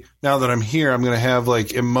body. Now that I'm here, I'm going to have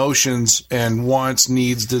like emotions and wants,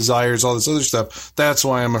 needs, desires, all this other stuff. That's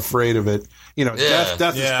why I'm afraid of it.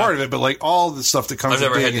 Death is part of it, but like all the stuff that comes I've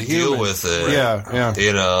never with had being to a human. deal with it.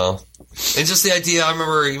 Yeah. And just the idea, I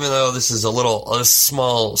remember, even though this is a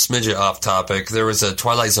small smidget off topic, there was a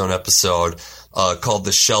Twilight Zone episode called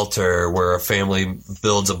The Shelter, where a family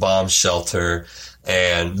builds a bomb shelter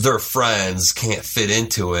and their friends can't fit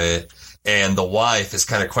into it. And the wife is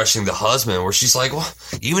kind of questioning the husband, where she's like, well,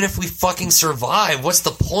 even if we fucking survive, what's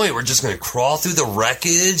the point? We're just going to crawl through the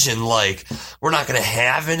wreckage and, like, we're not going to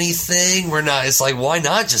have anything. It's like, why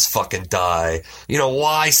not just fucking die?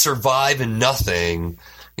 Why survive in nothing,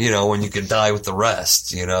 when you could die with the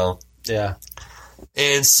rest, Yeah.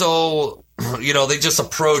 And so, they just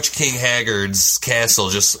approach King Haggard's castle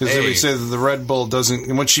just, because they say that the Red Bull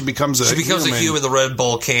doesn't, once she becomes a human, the Red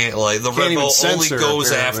Bull can't, like, the Red Bull only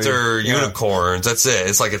goes after unicorns. That's it.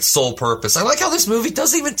 It's like its sole purpose. I like how this movie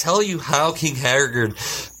doesn't even tell you how King Haggard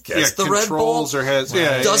gets the Red Bull. Or has,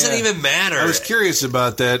 doesn't even matter. I was curious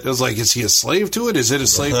about that. I was like, is he a slave to it? Is it a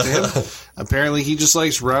slave to him? Apparently, he just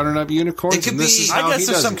likes rounding up unicorns. It could and this be, is how I guess he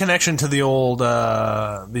there's does some it. connection to the old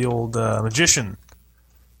magician.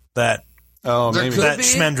 that. Oh, maybe that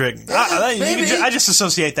Schmendrick. I just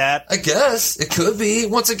associate that. I guess it could be.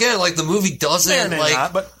 Once again, like the movie doesn't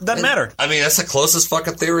but doesn't matter. I mean, that's the closest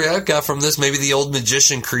fucking theory I've got from this. Maybe the old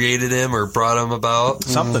magician created him or brought him about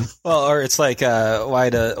something. Well, or it's like why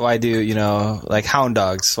do like hound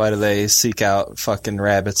dogs? Why do they seek out fucking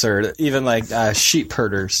rabbits or even like sheep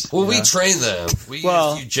herders? Well, we train them. We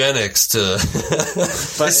use eugenics to.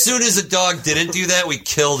 As soon as a dog didn't do that, we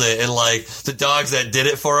killed it, and like the dogs that did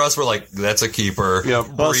it for us were like. That's a keeper.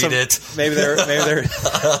 Yep. Breed it. Maybe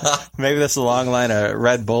maybe that's a long line of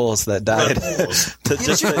Red Bulls that died.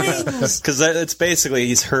 Because it's basically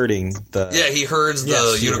he's herding the. Yeah, he herds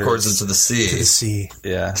the unicorns into the sea.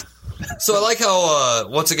 Yeah. So I like how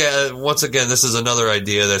once again this is another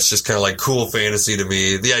idea that's just kind of like cool fantasy to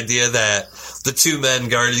me. The idea that the two men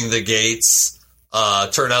guarding the gates.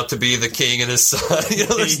 Turn out to be the king and his son.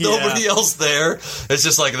 There's nobody else there. It's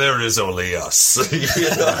just like there is only us.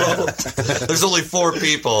 There's only 4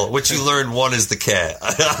 people, which you learn one is the cat.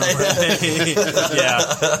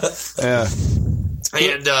 Yeah.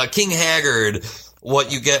 And King Haggard.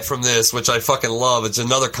 What you get from this, which I fucking love, it's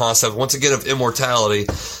another concept, once again, of immortality.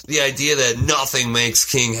 The idea that nothing makes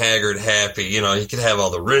King Haggard happy. You can have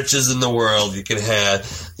all the riches in the world. You can have,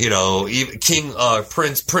 even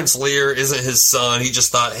Prince Lear isn't his son. He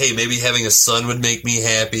just thought, hey, maybe having a son would make me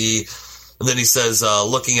happy. And then he says,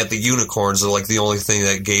 looking at the unicorns are like the only thing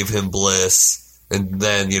that gave him bliss. And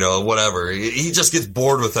then, whatever. He just gets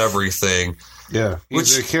bored with everything. Yeah,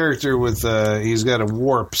 he's a character with he's got a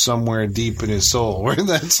warp somewhere deep in his soul, where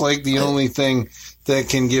that's like the only thing that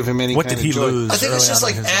can give him any kind of joy. Lose I think it's just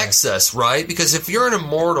like access, right? Because if you're an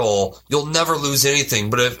immortal, you'll never lose anything.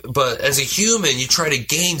 But as a human, you try to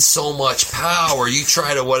gain so much power, you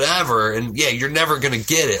try to whatever, and you're never going to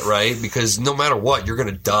get it, right? Because no matter what, you're going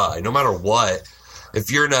to die. No matter what. If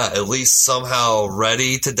you're not at least somehow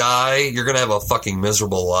ready to die, you're going to have a fucking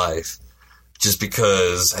miserable life. Just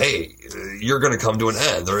because, hey, you're going to come to an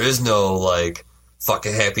end. There is no, like,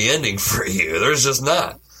 fucking happy ending for you. There's just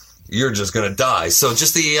not. You're just going to die. So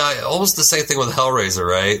just almost the same thing with Hellraiser,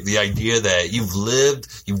 right? The idea that you've lived,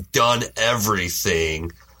 you've done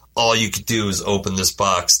everything. All you could do is open this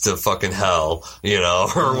box to fucking hell,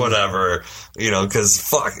 or whatever. Because,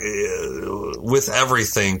 fuck, with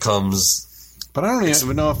everything comes... But I don't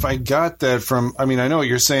even know if I got that from... I mean, I know what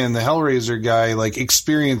you're saying. The Hellraiser guy, like,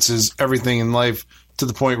 experiences everything in life to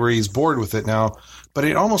the point where he's bored with it now. But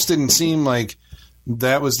it almost didn't seem like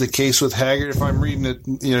that was the case with Haggard, if I'm reading it,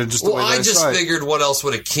 just the way that I just figured, what else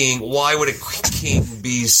would why would a king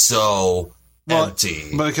be so... empty.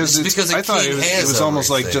 But because I thought it was almost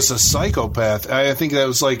like just a psychopath. I think that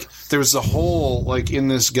was like there was a hole like in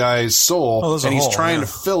this guy's soul, and he's trying to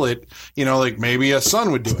fill it. Like maybe a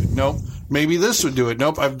son would do it. Nope. Maybe this would do it.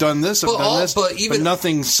 Nope. I've done this. I've done this. But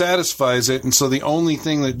nothing satisfies it, and so the only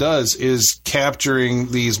thing that does is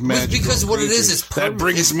capturing these magical because what creatures. It is that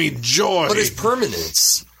brings me joy. But it's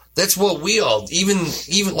permanence. That's what we all,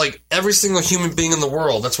 even like every single human being in the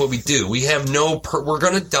world, that's what we do. We have we're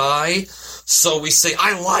going to die. So we say,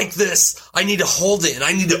 I like this. I need to hold it and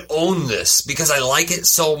I need to own this because I like it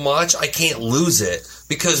so much. I can't lose it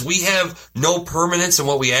because we have no permanence in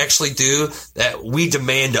what we actually do that we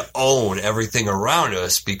demand to own everything around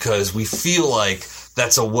us because we feel like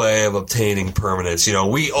that's a way of obtaining permanence.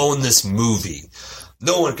 We own this movie.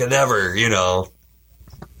 No one can ever,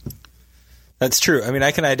 That's true. I mean,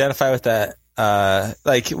 I can identify with that,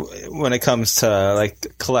 like when it comes to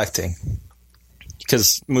like collecting.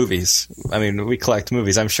 Because movies. I mean, we collect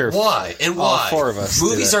movies. I'm sure. Why? And why? All 4 of us.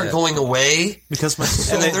 Movies aren't going away. Because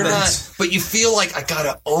they're not. But you feel like, I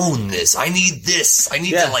gotta own this. I need this. I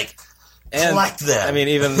need to, like, collect them. I mean,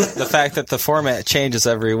 even the fact that the format changes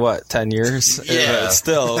every, 10 years? Yeah. It's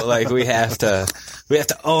still, like, we have to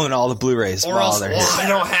own all the Blu-rays while they're here. I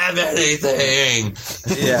don't have anything.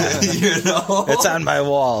 Yeah. It's on my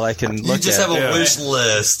wall. I can look at it. You just have a wish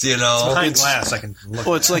list, It's behind glass. I can look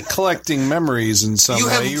Well, it's like collecting memories in some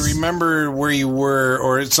way. You remember where you were,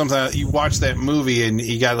 or it's something, you watched that movie and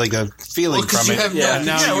you got like a feeling from it. And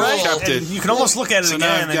now you kept it. You can almost look at it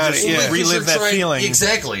again and just relive that feeling.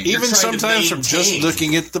 Exactly. Even sometimes from just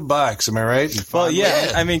looking at the box. Am I right? Well,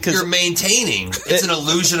 yeah. I mean, because you're maintaining. It's an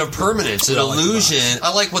illusion of permanence. An illusion.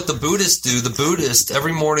 I like what the Buddhists do. The Buddhist,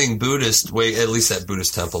 every morning Buddhist, at least at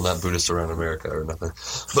Buddhist temple, not Buddhist around America or nothing.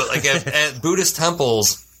 But like at Buddhist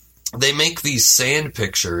temples, they make these sand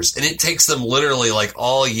pictures, and it takes them literally like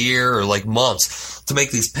all year or like months to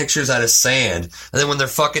make these pictures out of sand. And then when they're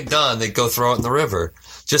fucking done, they go throw it in the river.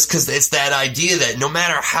 Just because it's that idea that no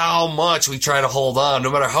matter how much we try to hold on,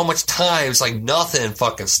 no matter how much time, it's like nothing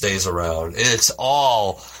fucking stays around. It's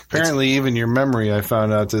all Apparently, even your memory, I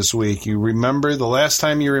found out this week. You remember the last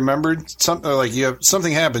time you remembered something, like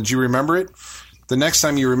something happens, you remember it. The next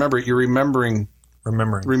time you remember it, you're remembering it.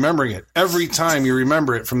 Every time you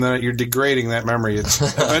remember it, from that you're degrading that memory. It's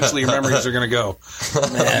eventually your memories are going to go.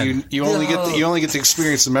 You only get to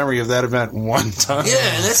experience the memory of that event one time. Yeah,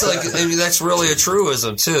 and that's really a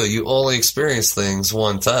truism too. You only experience things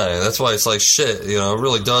one time. That's why it's like shit. It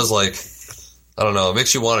really does, like, I don't know. It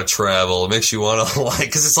makes you want to travel. It makes you want to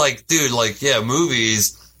because it's like, dude, like, yeah,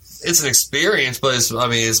 movies. It's an experience, but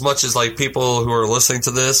as much as like people who are listening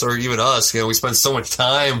to this or even us, we spend so much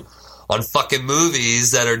time on fucking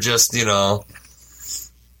movies that are just, what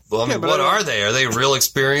are they? Are they real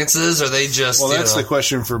experiences? Or are they just, well, that's the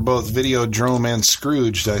question for both Videodrome and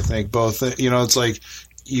Scrooged, I think. Both, it's like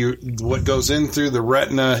what goes in through the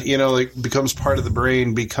retina, like becomes part of the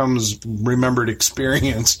brain, becomes remembered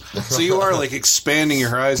experience. So you are like expanding your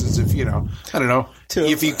horizons if, I don't know.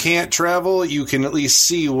 If you can't travel, you can at least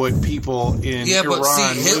see what people in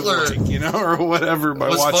Iran Hitler, live like, or whatever. By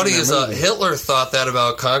what's watching funny is Hitler thought that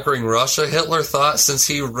about conquering Russia. Hitler thought, since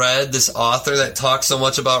he read this author that talked so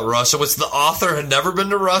much about Russia, which the author had never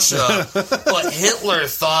been to Russia, but Hitler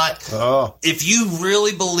thought, if you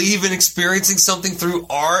really believe in experiencing something through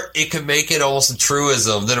art, it can make it almost a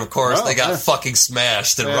truism. Then, of course, they got fucking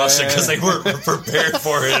smashed in Russia because they weren't prepared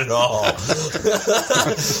for it at all.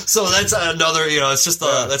 So that's another, it's just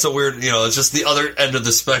that's a weird, it's just the other end of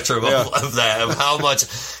the spectrum of that, of how much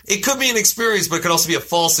it could be an experience, but it could also be a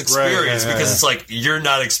false experience because it's like you're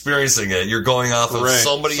not experiencing it. You're going off of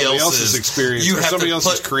somebody else's experience. You have somebody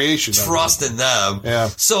else's creation. Trust in them. Yeah.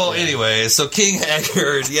 So anyway, so King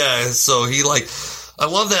Haggard, so he I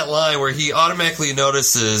love that line where he automatically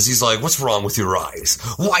notices, he's like, what's wrong with your eyes?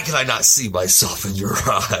 Why can I not see myself in your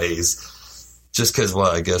eyes? Just because,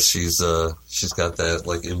 I guess she's got that,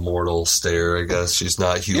 like, immortal stare, I guess. She's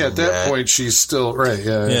not human. Yeah, at that point, she's still,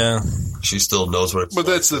 yeah. She still knows what it's But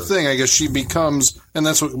that's the thing, I guess she becomes, and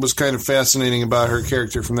that's what was kind of fascinating about her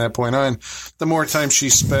character from that point on. The more time she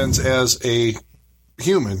spends as a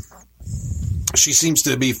human, she seems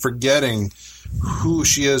to be forgetting who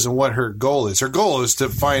she is and what her goal is. Her goal is to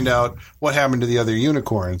find out what happened to the other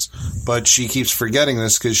unicorns, but she keeps forgetting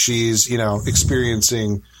this because she's,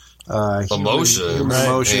 experiencing human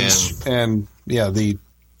emotions and the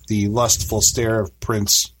lustful stare of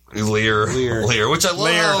Prince Lear, which I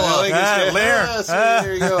love. Lear.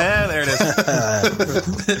 There you go. There it is.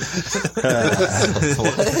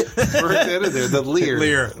 The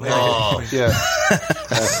Lear. Oh, yeah.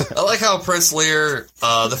 I like how Prince Lear,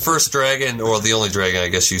 the first dragon, or the only dragon, I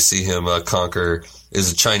guess you see him conquer,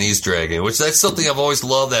 is a Chinese dragon, which that's something I've always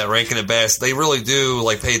loved that Rankin and Bass. They really do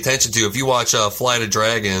pay attention to. If you watch Flight of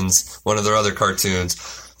Dragons, one of their other cartoons,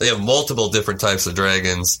 they have multiple different types of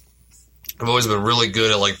dragons. I've always been really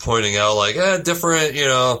good at pointing out different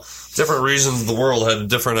regions of the world had a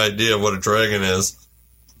different idea of what a dragon is.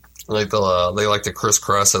 They like to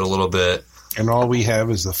crisscross it a little bit. And all we have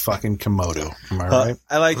is the fucking Komodo. Am I right?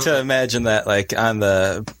 I like to imagine that, on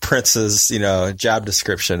the prince's, job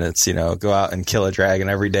description, it's, go out and kill a dragon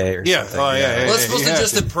every day or something. Well, it's supposed to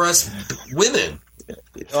just impress women.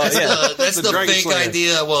 That's the fake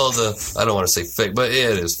idea. Well, I don't want to say fake, but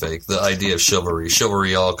it is fake. The idea of chivalry.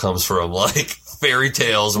 Chivalry all comes from fairy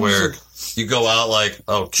tales where you go out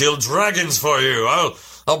I'll kill dragons for you. I'll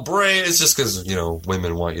brave. It's just because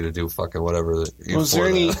women want you to do fucking whatever. Was there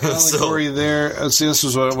any allegory there? See, this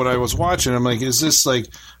was what I was watching. I'm like, is this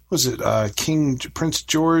was it Prince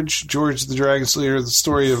George the Dragon Slayer? The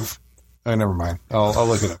story of. Oh, never mind. I'll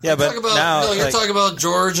look it up. Yeah, but you're talking about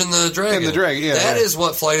George and the Dragon. And the Dragon, yeah. That is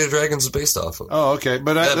what Flight of Dragons is based off of. Oh, okay.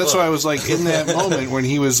 But that's why I was in that moment when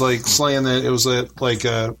he was slaying that, it was a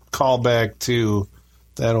callback to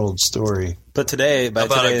that old story. But today,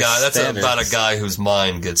 about a guy whose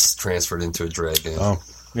mind gets transferred into a dragon. Oh.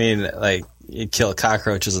 I mean, you kill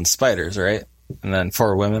cockroaches and spiders, right? And then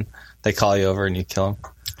 4 women, they call you over and you kill them.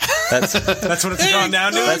 That's what it's gone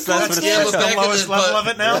down to. That's what it's the lowest level of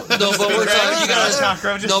it now. No, but we're talking. You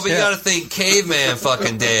gotta think caveman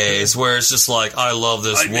fucking days where it's just I love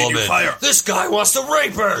this woman. This guy wants to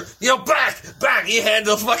rape her. Back. You had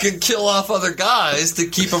to fucking kill off other guys to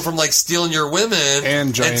keep them from stealing your women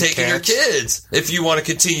and taking your kids. If you want to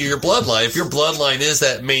continue your bloodline, if your bloodline is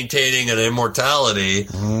that maintaining an immortality,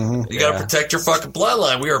 you gotta protect your fucking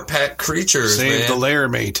bloodline. We are pack creatures. Save the lair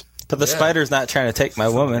mate. But the spider's not trying to take my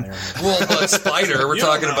woman. Well, but spider, we're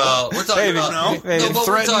talking about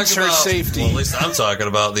threatens her safety. Well, at least I'm talking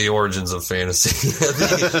about the origins of fantasy.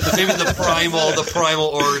 Maybe the primal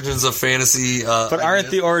origins of fantasy. But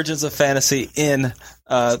aren't the origins of fantasy in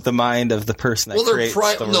the mind of the person that creates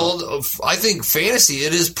the world. No, I think fantasy,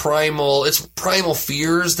 it is primal. It's primal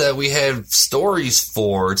fears that we have stories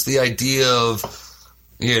for. It's the idea of,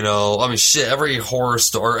 every horror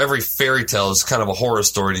story, or every fairy tale is kind of a horror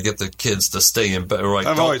story to get the kids to stay in bed. Right?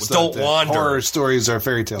 Don't wander. Horror stories are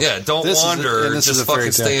fairy tales. Yeah, don't wander. Just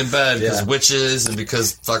fucking stay in bed because witches and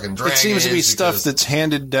because fucking dragons. It seems to be stuff that's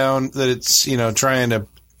handed down that it's, trying to,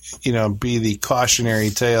 be the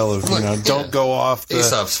cautionary tale of, don't go off the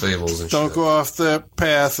Aesop's fables and don't go off the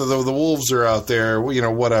path, although the wolves are out there,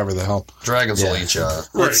 whatever the hell. Dragons will eat you.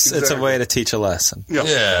 Right, it's a way to teach a lesson.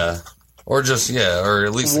 Yeah. Or just, or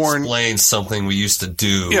at least explain something we used to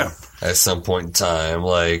do at some point in time.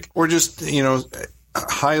 Or just,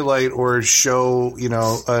 highlight or show,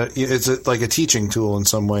 it's like a teaching tool in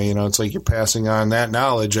some way. It's like you're passing on that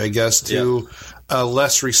knowledge, I guess, to a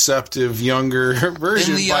less receptive, younger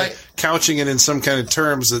version by couching it in some kind of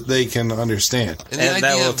terms that they can understand. And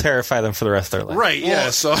that will terrify them for the rest of their life.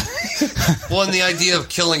 Right, so... and the idea of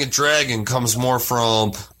killing a dragon comes more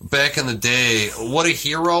from, back in the day, what a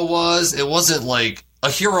hero was. It wasn't like...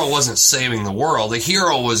 A hero wasn't saving the world. A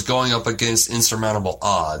hero was going up against insurmountable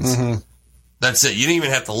odds. Mm-hmm. That's it. You didn't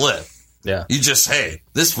even have to live. Yeah. You just, hey,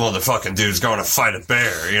 this motherfucking dude's going to fight a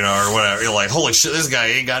bear, or whatever. You're like, holy shit, this guy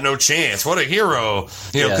ain't got no chance. What a hero.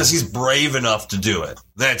 Because he's brave enough to do it.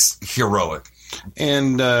 That's heroic.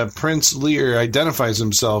 And Prince Lear identifies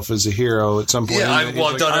himself as a hero at some point. Yeah,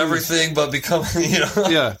 I've done everything but become,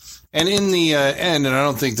 Yeah. And in the end, and I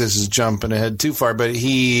don't think this is jumping ahead too far, but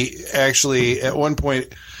he actually, at one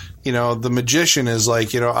point... the magician is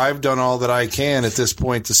like, I've done all that I can at this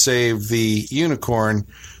point to save the unicorn.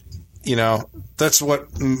 That's what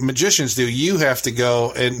magicians do. You have to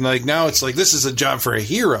go. And now it's like, this is a job for a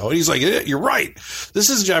hero. And he's like, you're right. This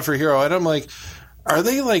is a job for a hero. And I'm like, are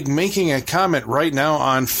they making a comment right now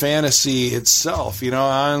on fantasy itself,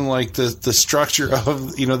 on the structure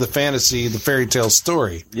of, the fantasy, the fairy tale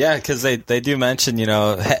story? Yeah, because they do mention, you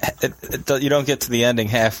don't get to the ending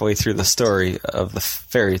halfway through the story of the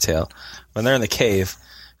fairy tale when they're in the cave.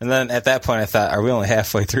 And then at that point I thought, are we only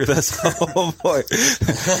halfway through this? Oh boy.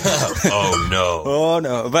 Oh no. Oh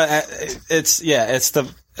no. But that's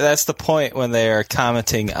the point when they are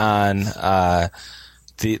commenting on,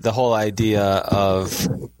 the whole idea of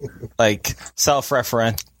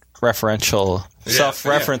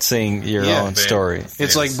self-referencing your own story.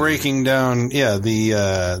 It's like breaking down, the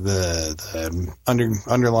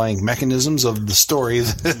underlying mechanisms of the story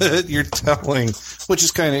that you're telling, which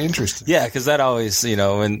is kind of interesting. Yeah, because that always,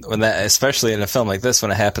 when that, especially in a film like this,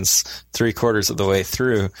 when it happens 3/4 of the way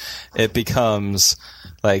through, it becomes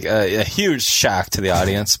a huge shock to the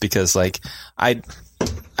audience because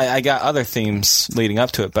I got other themes leading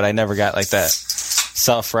up to it, but I never got that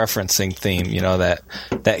self-referencing theme,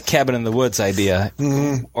 that cabin in the woods idea,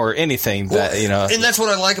 or anything that, And that's what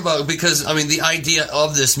I like about it, because, the idea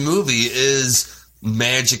of this movie is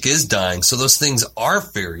magic is dying, so those things are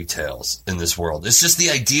fairy tales in this world. It's just the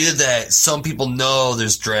idea that some people know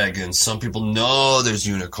there's dragons, some people know there's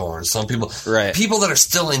unicorns, some people... Right. People that are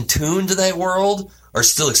still in tune to that world are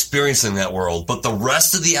still experiencing that world, but the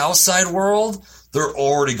rest of the outside world... They're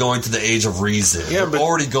already going to the age of reason. Yeah, they're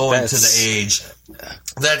already going to the age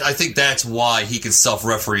that I think that's why he can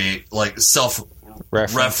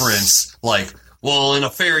self-reference, well, in a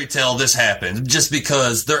fairy tale, this happened, just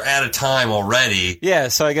because they're at a time already. Yeah,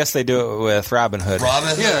 so I guess they do it with Robin Hood.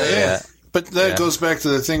 Yeah. But that goes back to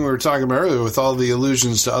the thing we were talking about earlier with all the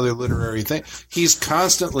allusions to other literary things. He's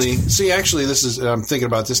constantly... See, actually, I'm thinking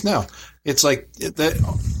about this now. It's like, that.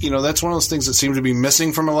 That's one of those things that seem to be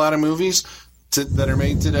missing from a lot of movies that are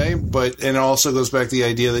made today, and it also goes back to the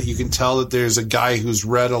idea that you can tell that there's a guy who's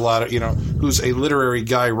read a lot of, who's a literary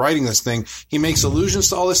guy writing this thing. He makes allusions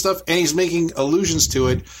to all this stuff, and he's making allusions to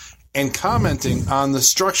it and commenting on the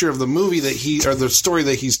structure of the movie or the story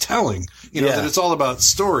that he's telling. That it's all about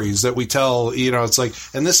stories that we tell, it's like,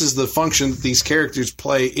 and this is the function that these characters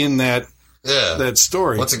play in that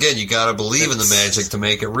story. Once again, you gotta believe in the magic to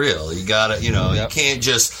make it real. You gotta, you can't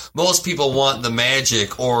just... Most people want the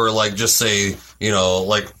magic or, just say,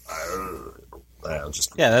 that's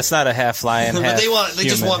not a half lion, half They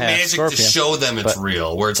just want magic scorpion. to show them it's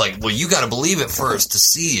real. Where it's like, well, you gotta believe it first to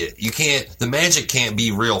see it. The magic can't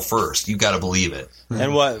be real first. You gotta believe it.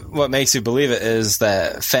 And what makes you believe it is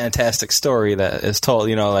that fantastic story that is told,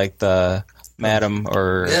 Madam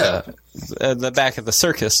or the back of the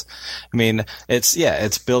circus. I mean,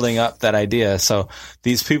 it's building up that idea. So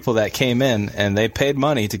these people that came in and they paid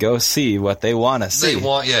money to go see what they want to see.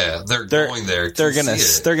 They're going there. They're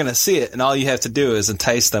gonna see it, and all you have to do is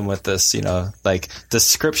entice them with this, like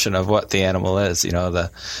description of what the animal is. It's got the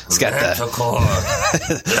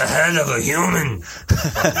head of a human.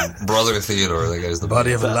 Brother Theodore, that guy's the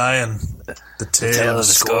body of a lion, the tail of a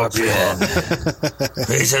scorpion.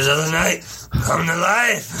 Creatures of the night, come to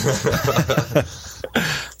life.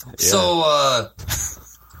 So,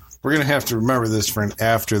 we're going to have to remember this for an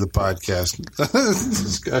after the podcast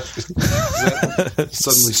discussion.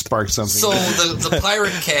 Suddenly sparked something. So the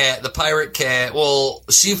pirate cat, well,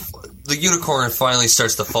 the unicorn finally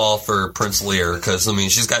starts to fall for Prince Lear because,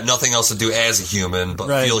 she's got nothing else to do as a human but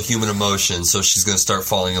feel human emotion, so she's going to start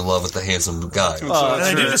falling in love with the handsome guy. And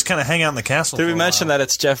they do just kind of hang out in the castle. Did we mention that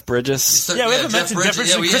it's Jeff Bridges? We haven't mentioned Jeff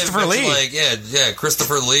Bridges and Christopher Lee.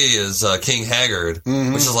 Christopher Lee is King Haggard,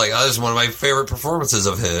 which is this is one of my favorite performances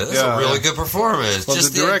of his. It's a really good performance. Well, the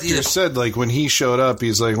director said, when he showed up,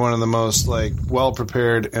 he's one of the most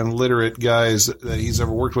well-prepared and literate guys that he's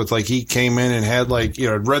ever worked with. He came in and had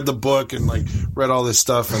read the book and read all this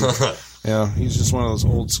stuff, and he's just one of those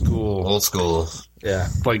old school. Yeah,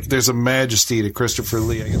 there's a majesty to Christopher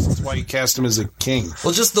Lee. I guess that's why you cast him as a king.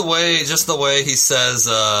 Well, just the way he says,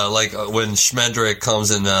 when Schmendrick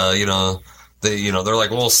comes in, they're like,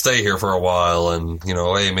 we'll stay here for a while, and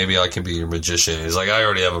hey, maybe I can be your magician. He's like, I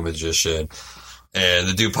already have a magician, and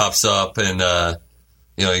the dude pops up and.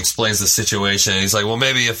 He explains the situation. He's like, well,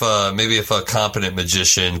 maybe if a competent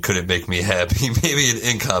magician couldn't make me happy, maybe an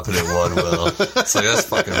incompetent one will. It's that's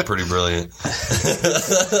fucking pretty brilliant.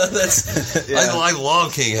 I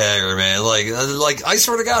love King Haggard, man. I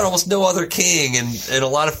swear to God, almost no other king in a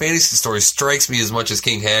lot of fantasy stories strikes me as much as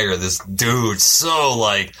King Haggard. This dude, so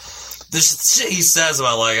this shit he says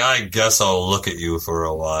about I guess I'll look at you for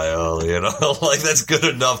a while, that's good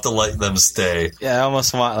enough to let them stay. Yeah, I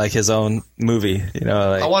almost want his own movie,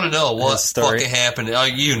 I want to know what fucking happened.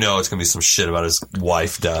 It's gonna be some shit about his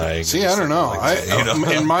wife dying. See, I don't know.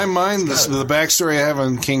 In my mind, the backstory I have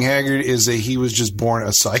on King Haggard is that he was just born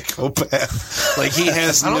a psychopath. He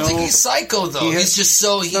has. I don't think he's psycho though. He's just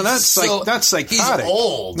so. Not psychotic. He's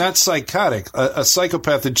old. Not psychotic. A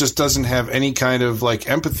psychopath that just doesn't have any kind of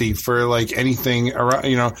empathy for anything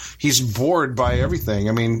around. He's bored by everything.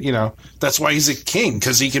 That's why he's a king,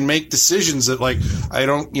 because he can make decisions that I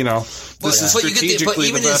don't. This is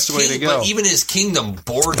strategically the best way to go. But even his kingdom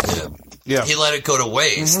bored him. Yeah, he let it go to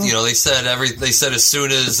waste. Mm-hmm. They said as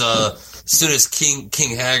soon as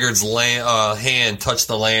King Haggard's hand touched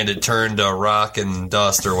the land, it turned to rock and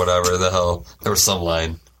dust or whatever the hell. There was some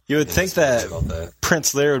line. You would think that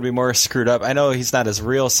Prince Lear would be more screwed up. I know he's not his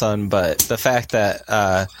real son, but the fact that,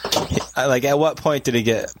 at what point did he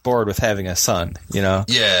get bored with having a son? Yeah,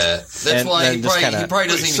 that's why he probably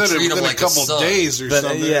doesn't even treat him like a son. A couple days or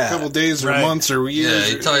something. Yeah. A couple days or months or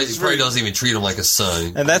years. Yeah, he probably doesn't even treat him like a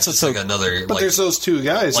son. And that's what's so. Another. But there's those two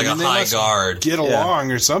guys, a high guard, get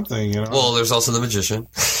along or something. Well, there's also the magician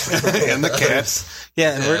and the cats.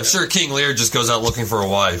 Yeah, I'm sure King Lear just goes out looking for a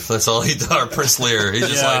wife. That's all he does. Or Prince Lear. He's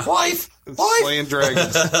just wife, slaying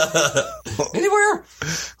dragons. Anywhere?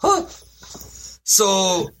 Huh?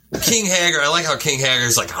 So King Haggard, I like how King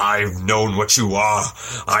Haggard's I've known what you are.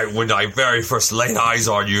 When I very first laid eyes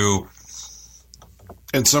on you.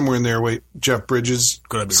 And somewhere in there, Jeff Bridges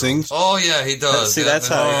sings? Oh, yeah, he does. See, that's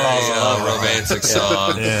how he falls in love. Romantic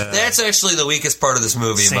song. Yeah. That's actually the weakest part of this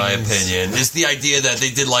movie, in my opinion, is the idea that they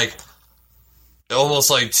did,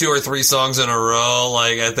 almost 2 or 3 songs in a row,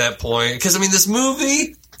 at that point. Because, this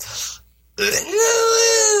movie,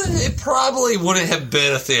 it probably wouldn't have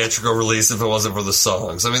been a theatrical release if it wasn't for the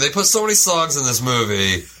songs. They put so many songs in this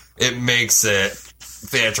movie, it makes it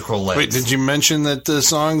theatrical length. Wait, did you mention that the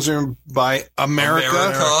songs are by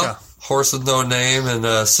America? Horse with No Name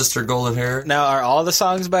and Sister Golden Hair. Now, are all the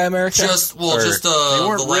songs by America? They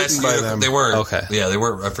weren't written by them. They weren't. Okay. Yeah, they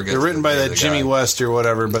weren't. I forget. They're written by that Jimmy West or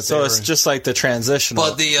whatever. But so it's just the transitional.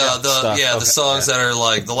 But the songs that are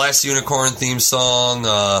the Last Unicorn theme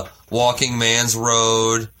song, Walking Man's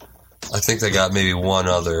Road. I think they got maybe one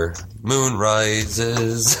other. Moon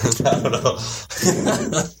Rises. I don't know.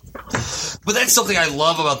 But that's something I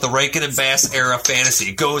love about the Rankin and Bass era fantasy.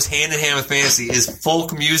 It goes hand in hand with fantasy. Is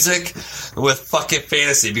folk music with fucking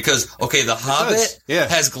fantasy because The Hobbit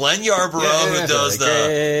has Glenn Yarborough who does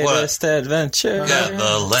the greatest adventure. Yeah,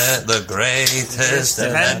 the greatest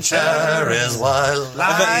adventure is what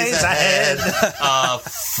lies ahead.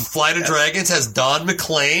 Flight of Dragons has Don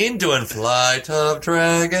McLean doing Flight of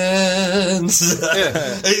Dragons.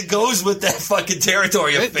 It goes with that fucking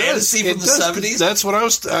territory of fantasy from the 70s. That's what I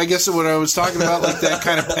was talking about, like that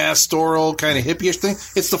kind of pastoral, kind of hippie-ish thing.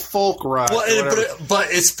 It's the folk rock. Well, but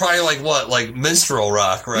it's probably like minstrel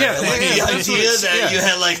rock, right? Yeah, like the idea that you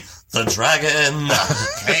had like the dragon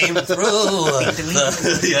came through.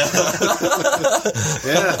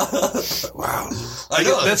 Wow. I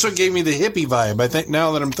know. That's what gave me the hippie vibe, I think,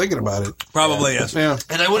 now that I'm thinking about it. Probably, yes. Yeah.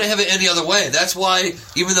 And I wouldn't have it any other way. That's why,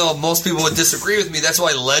 even though most people would disagree with me, that's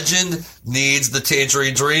why Legend needs the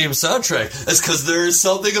Tangerine Dream soundtrack. That's because there's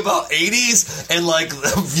something about 80s and, like,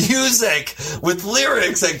 music with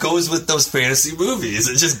lyrics that goes with those fantasy movies.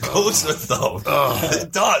 It just goes with them.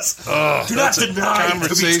 It does. Do not deny it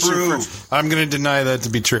to be true. I'm going to deny that to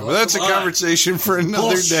be true. But that's a conversation for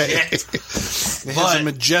another day. It has a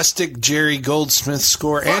majestic Jerry Goldsmith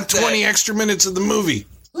score and 20 extra minutes of the movie.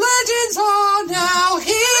 Legends are now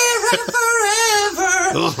here and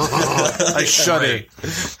forever. I shudder.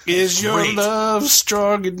 Is your love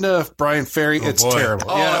strong enough, Brian Ferry? It's terrible.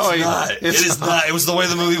 Oh, it's not. It is not. It was the way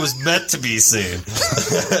the movie was meant to be seen.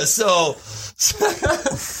 So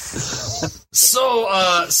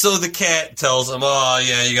the cat tells him,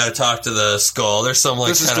 you got to talk to the skull. There's some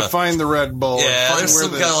this is to find the Red Bull. Yeah, there's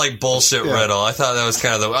some kind of like bullshit riddle. I thought that was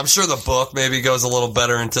kind of I'm sure the book maybe goes a little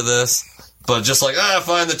better into this, but just like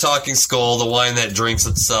find the talking skull, the wine that drinks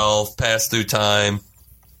itself, pass through time.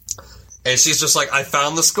 And she's just like, I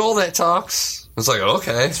found the skull that talks. It's like,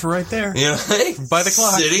 okay. It's right there. You know, by the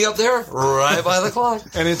clock. Sitting up there, right by the clock.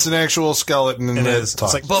 And it's an actual skeleton in the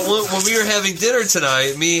talk. Like, but when we were having dinner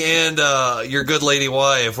tonight, me and your good lady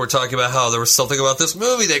wife were talking about how there was something about this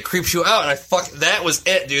movie that creeps you out. And that was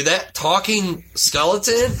it, dude. That talking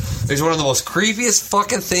skeleton is one of the most creepiest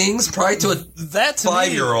fucking things, probably to a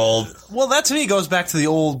 5-year-old. Well, that to me goes back to the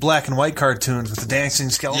old black and white cartoons with the dancing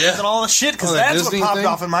skeletons and all the shit, because that's Disney what popped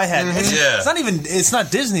off in my head. Mm-hmm. It's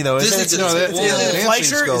not Disney, though, is Disney it? Is it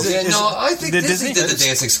Fleischer? I think Disney did the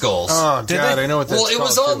dancing skulls. Oh, God, I know what that's called. Well, it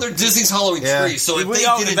was on their Disney's Halloween tree, so if they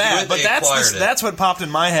didn't do it, they acquired it. That's what popped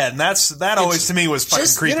in my head, and that always, to me, was fucking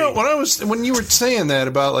creepy. You know, when you were saying that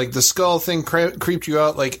about, like, the skull thing creeped you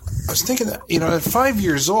out, like, I was thinking that, at 5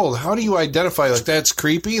 years old, how do you identify, like, that's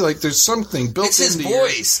creepy? Like, there's something built into his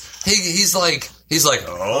voice. He's like,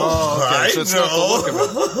 okay, so it's not the look of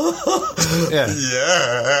it.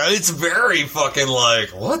 Yeah, it's very fucking like,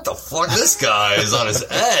 what the fuck? This guy is on his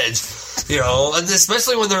edge, and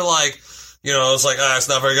especially when they're like, it's like, it's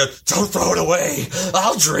not very good. Don't throw it away.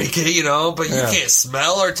 I'll drink it, but you can't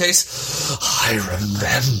smell or taste. I remember.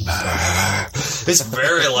 It's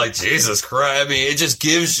very like, Jesus Christ. I mean, it just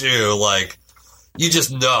gives you like, you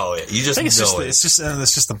just know it. You just know it. It's just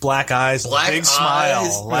the black eyes, the big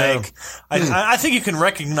smile. Like, I think you can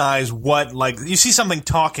recognize what, like, you see something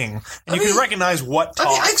talking, and you can recognize what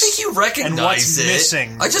talks. I think you recognize and what's it.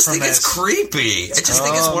 Missing. I just think it's creepy. I just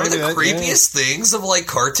think it's one of the creepiest things of like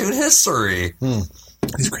cartoon history.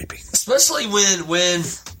 He's creepy, especially when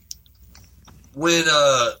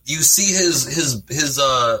you see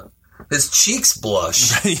his cheeks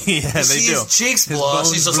blush. Yeah, they do. His cheeks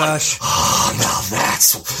blush. He's just blush. Like, now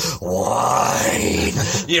that's wine.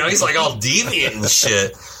 He's like all deviant and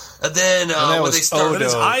shit. And then when they start,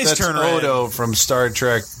 his eyes turn red. Odo from Star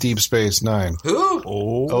Trek Deep Space Nine. Who?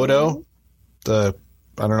 Odo,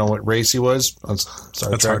 I don't know what race he was on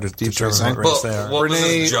Star Trek Deep Space Nine. What was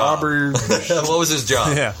his job? What was his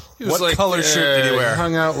job? Yeah. What color shirt did he wear? He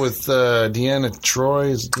hung out with Deanna Troy.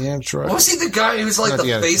 Is it Deanna Troy? Was he the guy who was like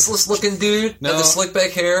the faceless looking dude? No. Had the slick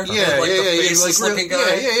back hair? Yeah, the faceless looking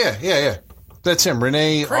guy? Yeah. That's him.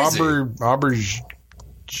 Rene Auberge.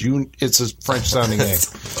 It's a French sounding name.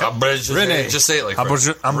 Rene. Just say it like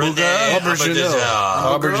Aubergine.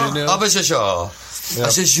 Yep.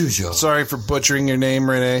 As usual. Sorry for butchering your name,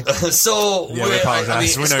 Renee. So, we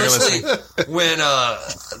apologize. We know you're listening. When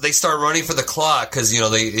they start running for the clock, because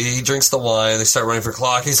he drinks the wine, they start running for the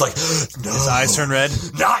clock. He's like, no, his eyes turn red.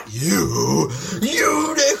 Not you,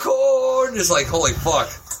 unicorn. It's like, holy fuck.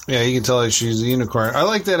 Yeah, you can tell she's a unicorn. I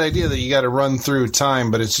like that idea that you got to run through time,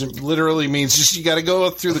 but it literally means just you got to go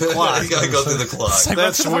through the clock. You got to go through the clock. Like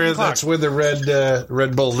that's where the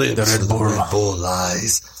Red Bull lives. The Red Bull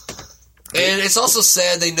lies. And it's also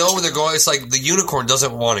sad they know when they're going, it's like the unicorn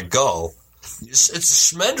doesn't want to go.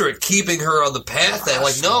 it's Schmendrick keeping her on the path that,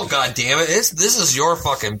 like, no, God damn it, this is your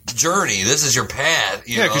fucking journey. This is your path.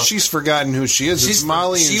 You know? because she's forgotten who she is. It's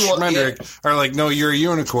Molly and Schmendrick are like, no, you're a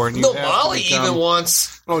unicorn. You no, have Molly to become, even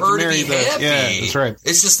wants her to be happy. Yeah, that's right.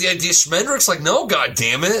 It's just the idea. Schmendrick's like, no, God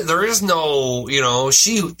damn it, there is no,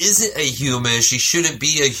 she isn't a human. She shouldn't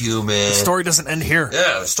be a human. The story doesn't end here.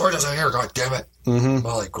 Yeah, the story doesn't end here. God damn it. Mm-hmm.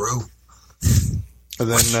 Molly grew. And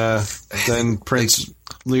then Prince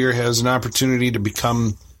Lear has an opportunity to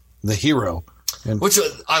become the hero. Which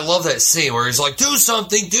I love that scene where he's like, do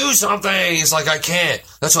something. He's like, I can't.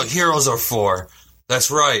 That's what heroes are for. That's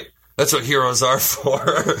right. That's what heroes are for.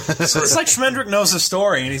 It's like Schmendrick knows the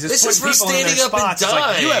story, and he's just for people standing in their up and spots. It's like,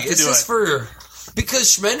 dying. you have to do it.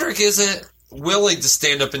 Because Schmendrick isn't willing to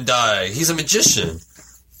stand up and die. He's a magician.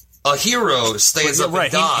 A hero stands up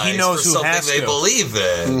and dies he knows for who something has they to. believe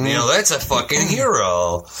in. Mm-hmm. That's a fucking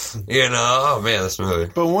hero. Oh man, this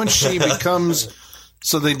movie. But once she becomes,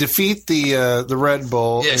 so they defeat the Red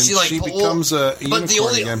Bull, Yeah, and she becomes a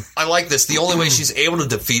unicorn again. I like this. The only way she's able to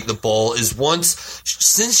defeat the bull is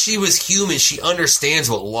since she was human, she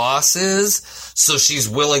understands what loss is, so she's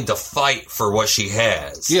willing to fight for what she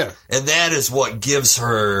has. Yeah, and that is what gives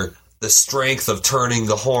her the strength of turning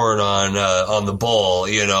the horn on the bull.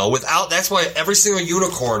 That's why every single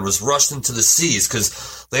unicorn was rushed into the seas,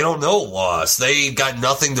 because they don't know loss. They got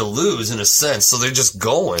nothing to lose in a sense, so they're just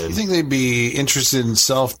going. You think they'd be interested in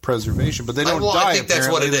self-preservation, but they don't die. I think that's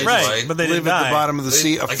what it is, right? But they live at the bottom of the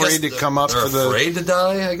sea, afraid to come up. They're afraid to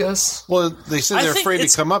die, I guess. Well, they say they're afraid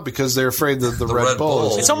to come up because they're afraid that the Red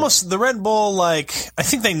Bull. It's almost the Red Bull. Like, I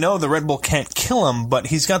think they know the Red Bull can't kill him, but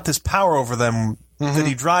he's got this power over them. That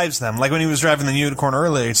he drives them. Like when he was driving the unicorn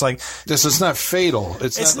earlier, it's like... It's not fatal.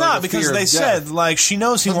 It's not like because they said, like, she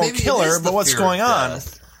knows he won't kill her, but what's going on?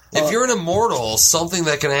 If you're an immortal, something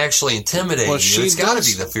that can actually intimidate you, it's got to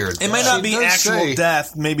be the fear of death. It might not be actual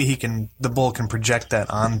death. Maybe the bull can project that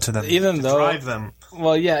onto them, even though drive them.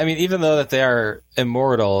 Well, yeah, I mean, even though that they are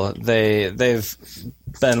immortal, they've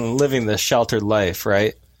been living this sheltered life,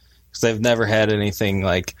 right? Because they've never had anything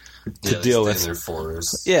like to deal with. Their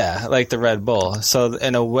forest. Yeah, like the Red Bull. So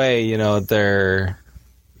in a way, they're.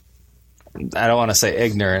 I don't want to say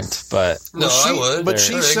ignorant, but I would. But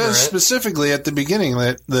she says specifically at the beginning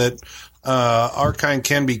that our kind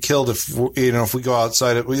can be killed if we go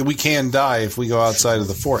outside of. We can die if we go outside of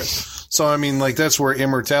the forest. So I mean, like that's where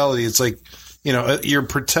immortality. It's like you're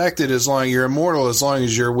protected you're immortal as long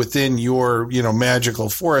as you're within your magical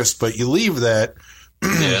forest. But you leave that,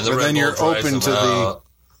 but then you're open to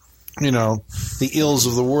the ills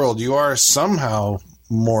of the world. You are somehow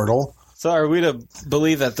mortal. So are we to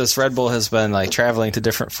believe that this Red Bull has been like traveling to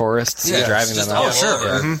different forests and driving them out? Oh, sure.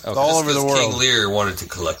 Yeah. Mm-hmm. Okay. All over the world. King Lear wanted to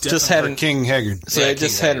collect it. King Haggard. So they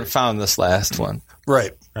just hadn't found this last one.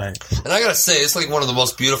 Right. And I gotta say, it's like one of the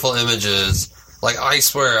most beautiful images. Like, I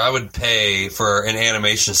swear I would pay for an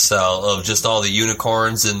animation cell of just all the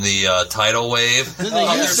unicorns in the tidal wave. They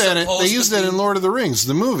used that in Lord of the Rings,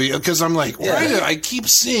 the movie, because I'm like, why do I keep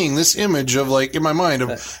seeing this image of, like, in my mind,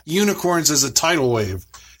 of unicorns as a tidal wave?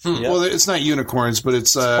 Well, it's not unicorns, but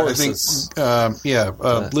it's, I think,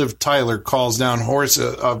 Liv Tyler calls down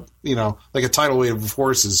horses, like a tidal wave of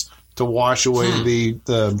horses to wash away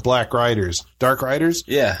the Black Riders. Dark Riders?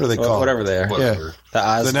 Yeah. What are they called? Whatever they are. Whatever.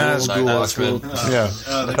 Yeah. The Nazgul. Yeah.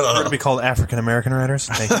 They're going to be called African American Riders.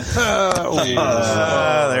 There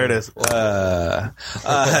it is.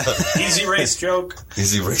 Easy race joke.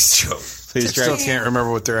 Easy race joke. I still can't remember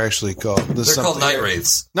what they're actually called. They're called Night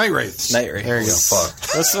Wraiths. Night Wraiths. Night Wraiths. There you go.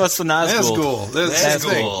 Fuck. What's the Nazgul? Nazgul. That's the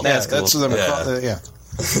thing. Nazgul. That's what they're called. Yeah.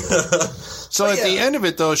 So at the end of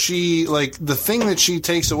it, though, she, like, the thing that she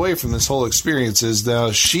takes away from this whole experience is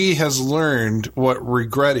that she has learned what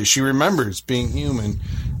regret is. She remembers being human.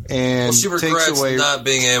 And she regrets not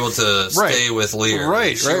being able to stay with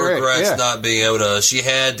Lear. She regrets not being able to. She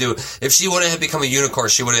had to. If she wouldn't have become a unicorn,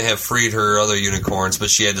 she wouldn't have freed her other unicorns. But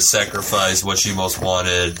she had to sacrifice what she most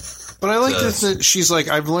wanted. But I like that she's like,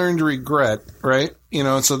 I've learned regret, right?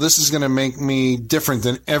 So this is going to make me different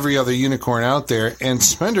than every other unicorn out there. And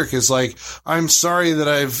Schmendrick is like, I'm sorry that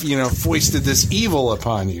I've foisted this evil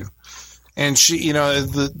upon you. And she,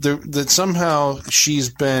 that somehow she's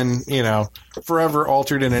been, forever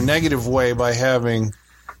altered in a negative way by having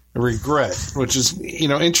regret, which is,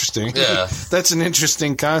 interesting. Yeah. That's an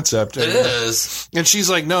interesting concept. It is. And she's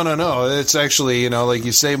like, no. It's actually, like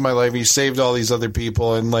you saved my life. You saved all these other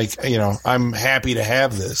people. And like, I'm happy to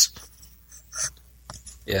have this.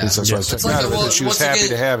 Yeah. That's what I took out of it, that she was happy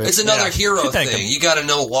to have it. It's another hero thing. You got to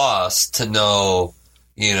know loss to know,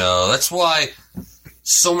 that's why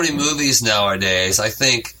so many movies nowadays, I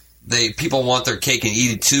think people want their cake and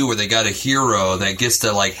eat it too, where they got a hero that gets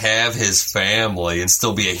to like have his family and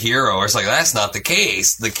still be a hero. It's like, that's not the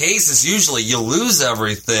case. The case is usually you lose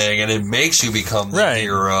everything and it makes you become the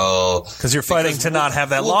hero. Because you're fighting to not have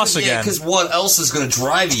that loss again. Because what else is going to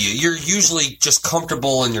drive you? You're usually just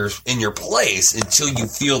comfortable in your place until you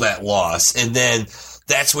feel that loss. And then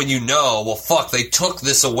that's when you know, well, fuck, they took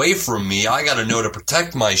this away from me. I got to know to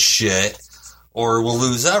protect my shit, or we'll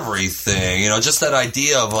lose everything. You know, just that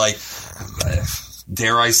idea of like,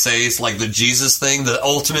 dare I say, it's like the Jesus thing, the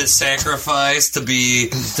ultimate sacrifice to be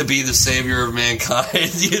the savior of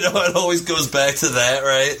mankind. You know, it always goes back to that,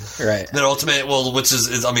 right? Right. That ultimate, well, which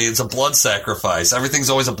is, I mean, it's a blood sacrifice. Everything's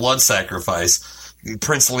always a blood sacrifice.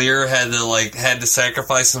 Prince Lear had to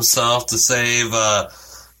sacrifice himself to save the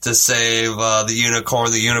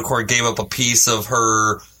unicorn. The unicorn gave up a piece of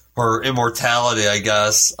her immortality, I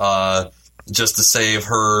guess, just to save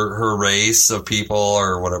her race of people,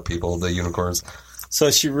 or what are people, the unicorns. So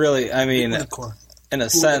she really, I mean, in a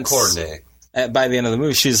sense, by the end of the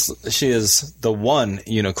movie, she is the one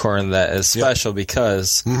unicorn that is special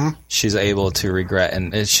because she's able to regret,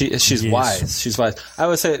 and she's wise. She's wise. I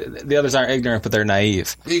would say the others aren't ignorant, but they're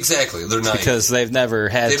naive. Exactly, they're naive because they've never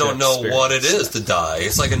had. They don't know what it is to die.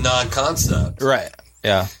 It's like a non-concept, right?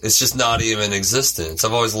 Yeah, it's just not even in existence.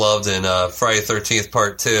 I've always loved in Friday the 13th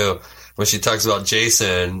Part 2 when she talks about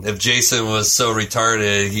Jason. If Jason was so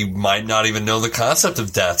retarded, he might not even know the concept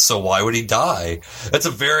of death, so why would he die? That's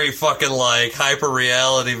a very fucking, like,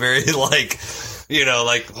 hyper-reality, very, like, you know,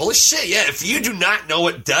 like, holy shit, yeah, if you do not know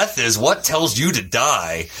what death is, what tells you to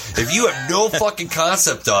die? If you have no fucking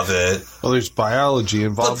concept of it... Well, there's biology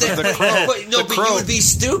involved. But you would be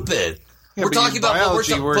stupid. Yeah, we're talking about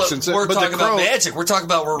magic. We're talking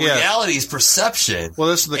about where reality is perception. Well,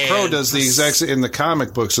 the Crow does the exact in the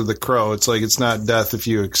comic books of the Crow. It's like it's not death if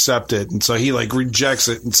you accept it, and so he like rejects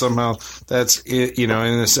it, and somehow that's it. You know,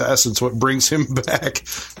 in its essence, what brings him back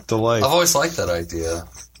to life. I've always liked that idea.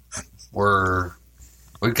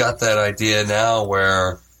 We've got that idea now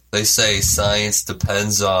where they say science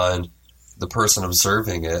depends on the person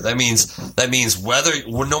observing it. That means no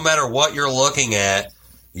matter what you're looking at,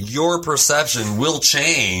 your perception will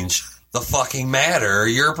change the fucking matter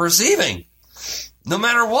you're perceiving. No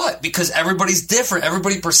matter what, because everybody's different.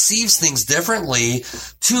 Everybody perceives things differently.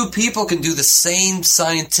 Two people can do the same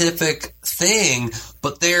scientific thing,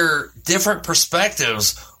 but their different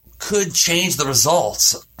perspectives could change the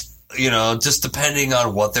results, you know, just depending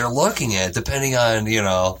on what they're looking at, depending on, you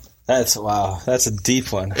know. That's a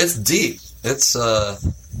deep one. It's deep. It's, I've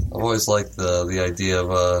always liked the idea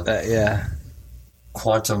of,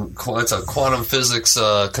 it's a quantum physics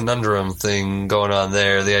conundrum thing going on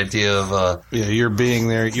there. The idea of your being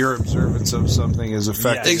there, your observance of something is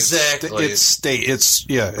affecting exactly its state. It's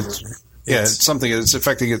something. It's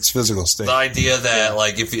affecting its physical state. The idea that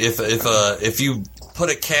like if you put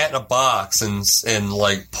a cat in a box and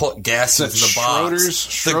like put gas into the box,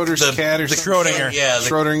 Schrodinger's cat or something? Schrodinger's cat.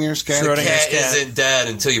 Schrodinger's cat isn't dead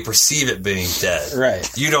until you perceive it being dead. Right.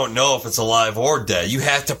 You don't know if it's alive or dead. You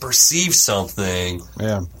have to perceive something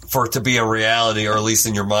for it to be a reality, or at least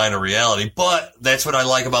in your mind a reality. But that's what I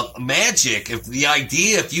like about magic. If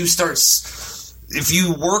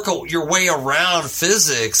you work your way around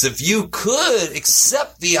physics, if you could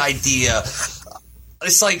accept the idea.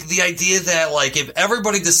 It's like the idea that, like, if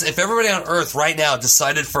everybody on Earth right now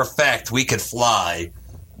decided for a fact we could fly,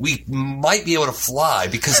 we might be able to fly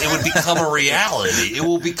because it would become a reality. It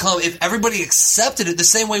will become, if everybody accepted it the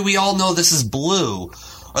same way we all know this is blue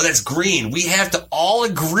or that's green, we have to all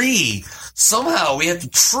agree. Somehow we have to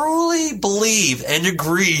truly believe and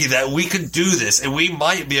agree that we could do this, and we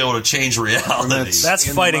might be able to change reality.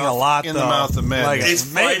 That's fighting a lot, though. In the mouth of man. Like,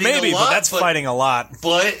 it's maybe, but that's fighting a lot.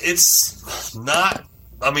 But it's not.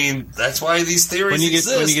 I mean, that's why these theories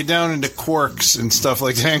exist. When you get down into quarks and stuff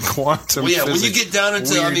like that, and quantum physics, when you get down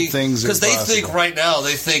into, things, because they think right now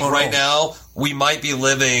we might be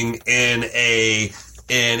living in a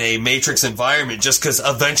matrix environment, just because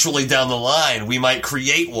eventually down the line we might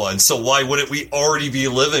create one. So why wouldn't we already be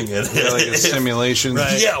living in it? Yeah, like a simulation.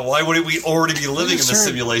 Right. Yeah, why wouldn't we already be living in a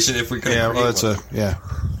simulation if we could? Yeah, well, that's one?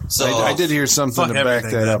 So I did hear something to back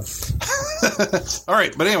that up. All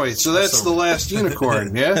right, but anyway, so that's the last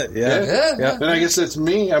unicorn. Yeah. Then I guess that's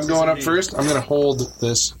me. I'm going up first. I'm going to hold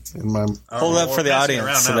this in my hold up for the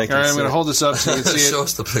audience so they can I'm going to hold this up so you can see it. Show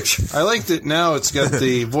us the picture. I like that now. It's got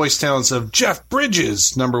the voice talents of Jeff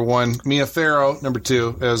Bridges, number 1, Mia Farrow, number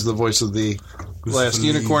 2, as the voice of the Last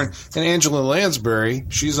Unicorn, and Angela Lansbury.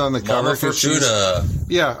 She's on the cover. Mama Fortuna.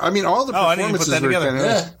 Yeah, I mean all the I didn't performances put that were together.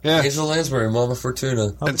 kind of yeah. Angela Lansbury, Mama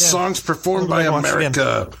Fortuna. And songs performed by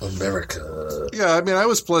America. America. Yeah, I mean I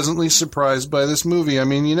was pleasantly surprised by this movie. I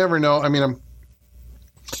mean you never know. I mean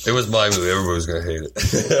It was my movie. Everybody was going to hate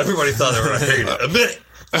it. Everybody thought they were going to hate it. Admit it.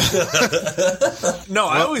 No,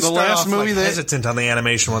 I always the start last off movie that- hesitant on the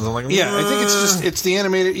animation ones. I'm like, Yeah, I think it's the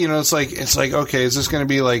animated. You know, it's like okay, is this going to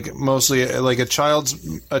be like mostly like a child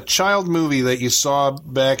movie that you saw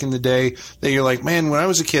back in the day that you're like, man, when I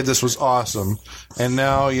was a kid, this was awesome, and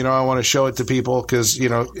now I want to show it to people because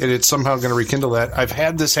it's somehow going to rekindle that. I've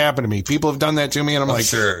had this happen to me. People have done that to me, and I'm like,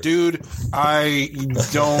 sure. dude, I'm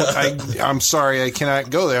sorry, I cannot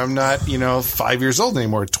go there. I'm not 5 years old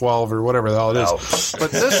anymore, 12 or whatever the hell it is. Ouch.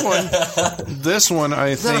 But this one, I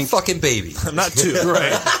Not a think. fucking baby. not two.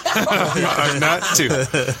 Right. I'm not too.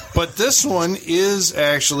 But this one is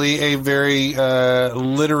actually a very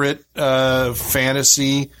literate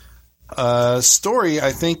fantasy story.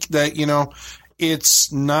 I think that,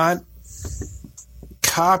 it's not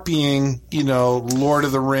copying, Lord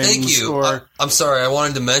of the Rings. Thank you. Or I'm sorry. I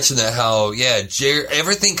wanted to mention that how,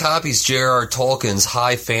 everything copies J.R.R. Tolkien's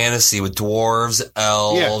high fantasy with dwarves,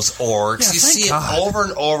 elves, orcs. Yeah, you thank see God. it over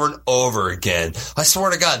and over and over again. I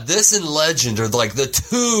swear to God, this and Legend are like the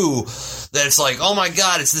two that it's like, oh my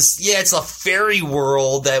God, it's this, it's a fairy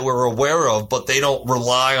world that we're aware of, but they don't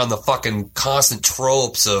rely on the fucking constant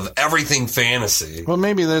tropes of everything fantasy. well,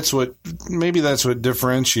 maybe that's what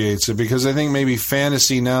differentiates it, because I think maybe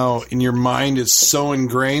fantasy now in your mind is so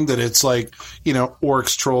ingrained that it's like,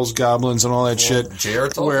 orcs, trolls, goblins, and all that shit. J.R.R.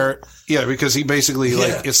 Tolkien. Where, because he basically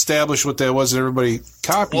established what that was, and everybody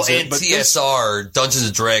copies Well, it. and But TSR, Dungeons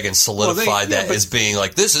and Dragons, solidified Well, that as being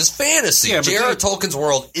like, this is fantasy. Yeah, but J.R.R. Tolkien's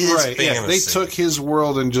world is fantasy. Yeah, they took his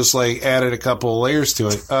world and just like added a couple of layers to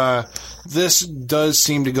it. This does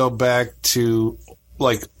seem to go back to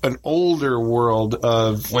like an older world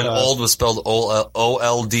of When old was spelled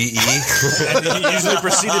O-L-D-E. And usually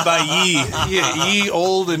preceded by ye. ye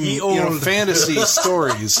old and old. fantasy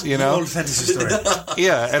stories. Old fantasy story.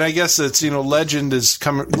 Yeah, and I guess it's legend does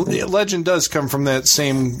come from that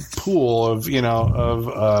same pool of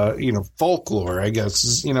folklore. I guess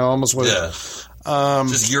is, almost what. Yeah.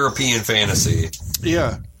 Just European fantasy.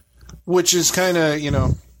 Yeah, which is kind of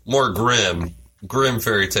More grim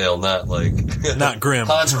fairy tale, not like Not grim.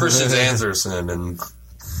 Hans Christian Andersen and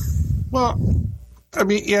well, I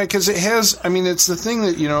mean, yeah, because it has. I mean, it's the thing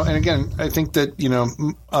that and again, I think that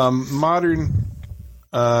modern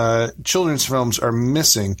children's films are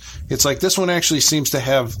missing. It's like this one actually seems to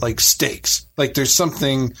have like stakes. Like there's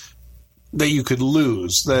something that you could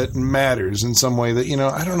lose that matters in some way that,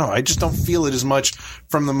 I don't know. I just don't feel it as much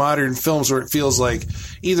from the modern films where it feels like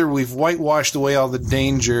either we've whitewashed away all the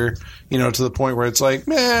danger, to the point where it's like,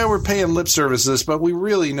 we're paying lip service to this, but we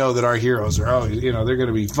really know that our heroes are always, they're going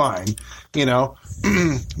to be fine,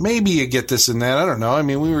 Maybe you get this and that. I don't know. I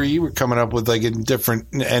mean, you were coming up with like a different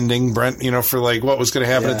ending, Brent, for like what was going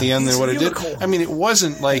to happen at the end than what it did. I mean, it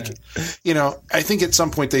wasn't like, I think at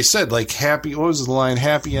some point they said like happy, what was the line?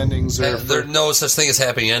 Happy endings are. there's no such thing as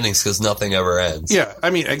happy endings because nothing ever ends. Yeah,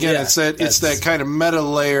 I mean, again, it's that kind of meta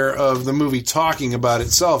layer of the movie talking about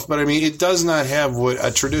itself, but I mean, it does not have what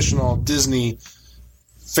a traditional Disney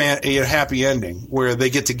a happy ending where they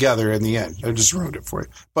get together in the end. I just ruined it for you,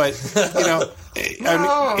 but I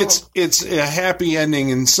mean, it's a happy ending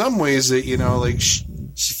in some ways that like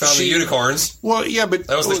She found the unicorns. Well, yeah, but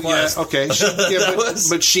that was the quest. Yeah, okay,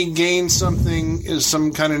 but she gained some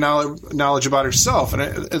kind of knowledge about herself, and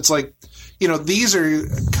it's like these are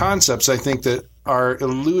concepts I think that are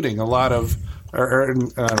eluding a lot of. Or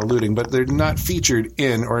not eluding, but they're not featured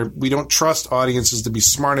in, or we don't trust audiences to be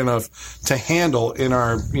smart enough to handle in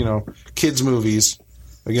our, kids' movies.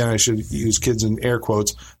 Again, I should use kids in air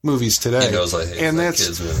quotes, movies today. He knows I hate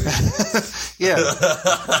kids' movies. Yeah.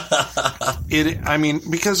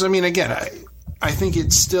 Again, I think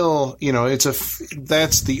it's still,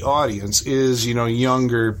 that's the audience is,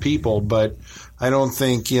 younger people, but I don't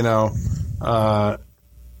think,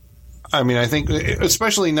 I think,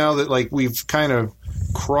 especially now that like we've kind of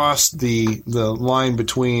crossed the line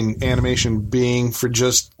between animation being for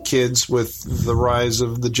just kids with the rise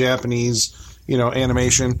of the Japanese,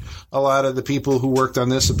 animation. A lot of the people who worked on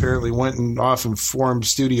this apparently went and off and formed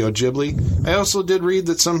Studio Ghibli. I also did read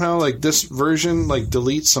that somehow like this version like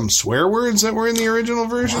deletes some swear words that were in the original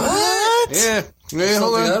version. What? Yeah. Hey,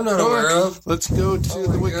 hold on. I'm not aware of. Let's go to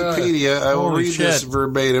the Wikipedia. I will Holy read shit. this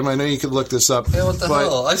verbatim. I know you could look this up. Yeah, what the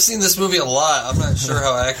hell? I've seen this movie a lot. I'm not sure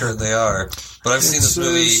how accurate they are. But I've seen this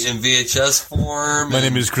movie in VHS form. My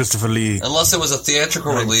name is Christopher Lee. Unless it was a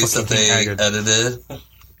theatrical release that they edited.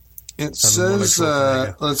 It says,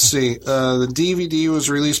 let's see, the DVD was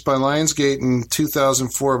released by Lionsgate in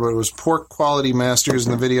 2004, but it was poor quality masters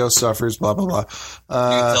and the video suffers, blah, blah, blah. You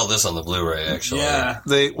can tell this on the Blu-ray, actually. Yeah.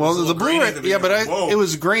 The Blu-ray, grainy, but it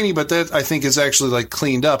was grainy, but that I think is actually like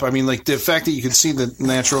cleaned up. I mean, like the fact that you could see the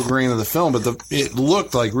natural grain of the film, but it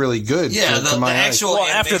looked like really good. Yeah, to the my eyes. actual Well,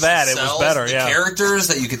 after animation that, it was cells, better, the yeah. characters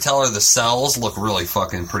that you could tell are the cells look really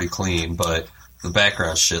fucking pretty clean, but the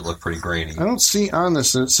background shit looked pretty grainy. I don't see on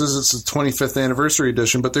this, and it says it's the 25th anniversary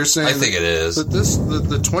edition, but they're saying I think it is. that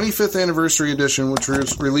the 25th anniversary edition, which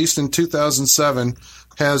was released in 2007,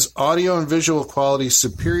 has audio and visual quality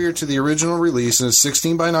superior to the original release and is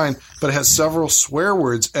 16:9, but it has several swear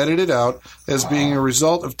words edited out as being a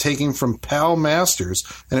result of taking from PAL Masters,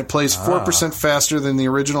 and it plays 4% faster than the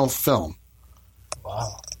original film.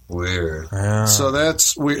 Weird. So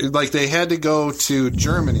that's weird. Like they had to go to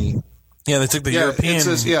Germany. Yeah, they took the European. It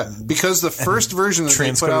says, because the first version that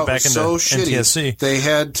they put transcoded out back was so into shitty, NTSC. they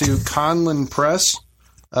had to Conlin Press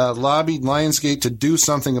lobbied Lionsgate to do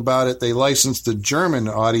something about it. They licensed the German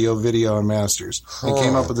audio, video, and masters and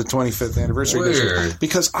came up with the 25th anniversary edition.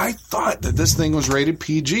 Because I thought that this thing was rated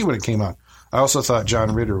PG when it came out. I also thought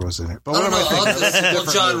John Ritter was in it. But what am I thinking? Well,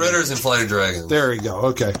 John Ritter's in Flight of Dragons. There we go.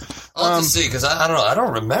 Okay. I'll have to see, because I don't know. I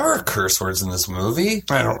don't remember curse words in this movie.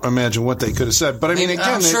 I don't imagine what they could have said. But I mean, again,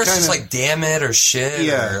 I'm sure it's kinda, just like damn it or shit.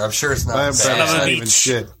 Yeah. Or I'm sure it's not it's not even beach.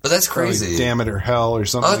 shit. But that's Probably crazy. damn it or hell or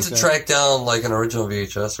something I'll have like to that. track down like an original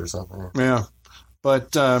VHS or something. Yeah.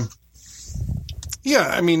 But, yeah,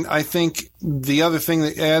 I mean, I think the other thing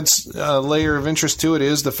that adds a layer of interest to it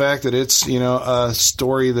is the fact that it's, a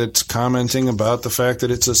story that's commenting about the fact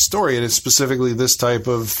that it's a story, and it's specifically this type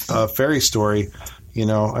of fairy story.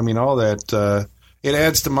 I mean, all that, it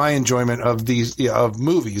adds to my enjoyment of these, of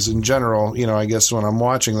movies in general, I guess when I'm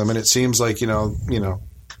watching them, and it seems like,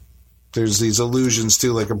 there's these allusions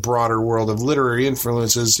to like a broader world of literary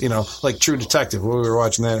influences, like True Detective. When we were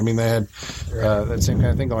watching that, I mean, they had that same kind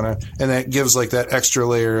of thing going on, and that gives like that extra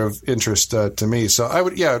layer of interest to me. So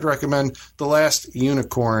I'd recommend The Last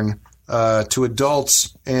Unicorn to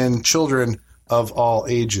adults and children of all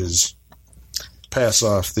ages. Pass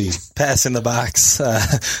in the box.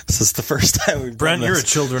 This is the first time we've Brent, done you're a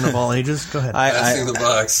this. children of all ages. Go ahead. Passing the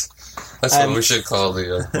box. That's what we should call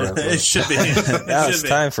the. It should be. Now it's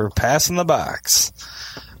time for passing the box.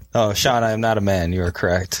 Oh, Sean, I am not a man. You are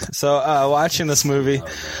correct. So, watching this movie,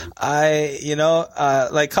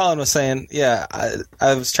 like Colin was saying, I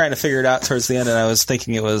was trying to figure it out towards the end, and I was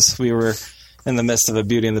thinking we were in the midst of a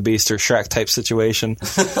Beauty and the Beast or Shrek type situation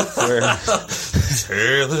where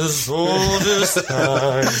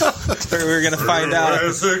where we were going to find out.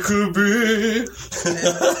 As it could be.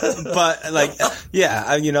 But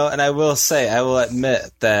and I will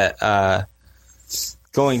admit that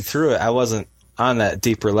going through it, I wasn't on that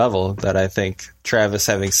deeper level that I think Travis,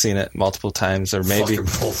 having seen it multiple times, or maybe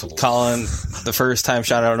Colin the first time.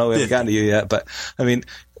 Sean, I don't know, we haven't gotten to you yet, but I mean,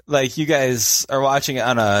 like, you guys are watching it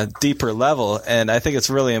on a deeper level, and I think it's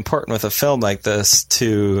really important with a film like this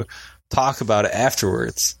to talk about it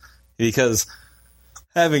afterwards, because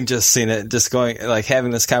having just seen it, just going, like,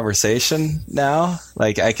 having this conversation now,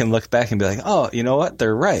 like, I can look back and be like, oh, you know what?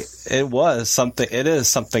 They're right. It is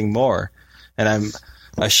something more. And I'm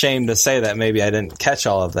ashamed to say that maybe I didn't catch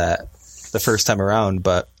all of that the first time around,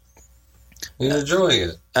 but You're enjoying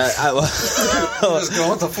it. Just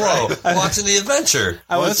going with the flow. Watching the adventure.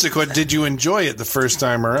 Did you enjoy it the first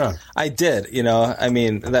time around? I did. I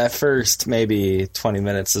mean, that first maybe 20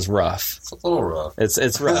 minutes is rough. It's a little rough.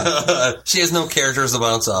 It's rough. She has no characters to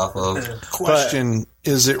bounce off of. Question,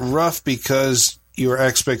 is it rough because your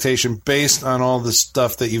expectation, based on all the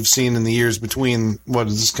stuff that you've seen in the years between,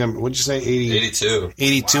 what'd you say, 82.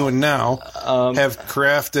 82 and now, have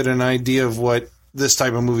crafted an idea of what this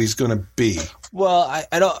type of movie is going to be? Well,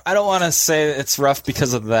 I don't want to say it's rough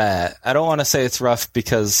because of that. I don't want to say it's rough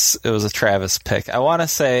because it was a Travis pick. I want to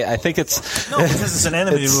say I think it's because it's an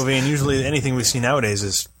animated movie, and usually anything we see nowadays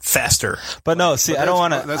is faster. But no, see, I don't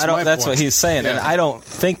want to. That's what he's saying, and I don't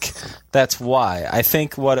think that's why. I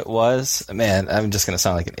think what it was, man, I'm just going to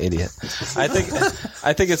sound like an idiot. I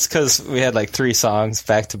think it's because we had like 3 songs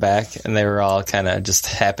back to back, and they were all kind of just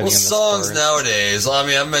happening. Well, in the songs story. nowadays. I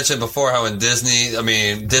mean, I mentioned before how in Disney,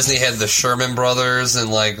 Disney had the Sherman Brothers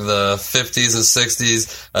in like the 50s and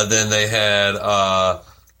 60s, and then they had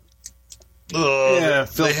Yeah,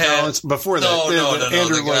 Phil Collins. Before that,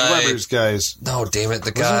 Andrew Lloyd Webber's guys. No, damn it,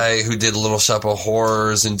 the guy who did Little Shop of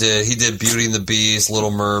Horrors and he did Beauty and the Beast,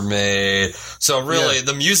 Little Mermaid. So really,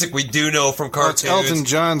 the music we do know from cartoons Elton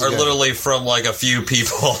John's literally from like a few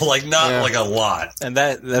people, like not like a lot. And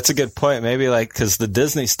that's a good point. Maybe like because the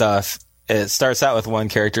Disney stuff, it starts out with one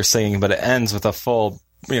character singing, but it ends with a full,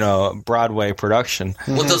 Broadway production.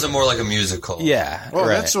 Well, it does it more like a musical. Yeah. Well,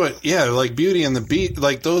 right. that's what. Yeah, like Beauty and the Beast.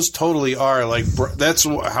 Like those totally are like. That's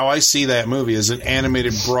how I see that movie as an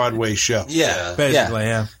animated Broadway show. Yeah, basically,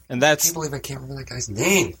 yeah. And I can't believe I can't remember that guy's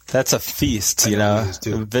name. That's a feast,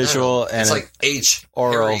 visual and it's like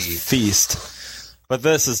oral Harry. feast. But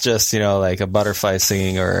this is just, like a butterfly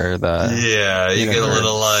singing or the... Yeah, you get a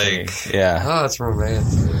little like... Singing. Yeah. Oh, it's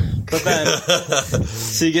romantic. But then...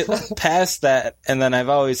 so you get past that, and then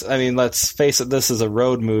let's face it, this is a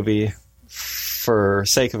road movie for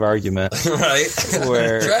sake of argument. Right?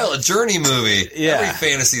 Where... a journey movie. Yeah. Every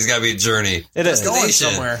fantasy's got to be a journey. It is. Going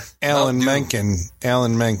somewhere. Alan Menken.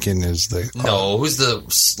 Alan Menken is the... No, who's the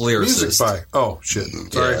lyricist? Music by... Oh, shit.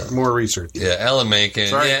 Sorry, more research. Yeah, Alan Menken.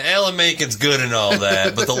 Sorry. Yeah, Alan Menken's good and all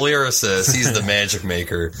that, but the lyricist, he's the magic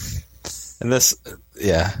maker. And this...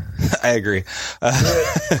 Yeah, I agree.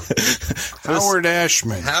 Howard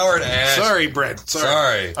Ashman. Howard Ashman. Sorry, Brett.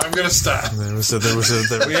 Sorry. I'm going to stop. There was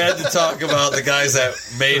We had to talk about the guys that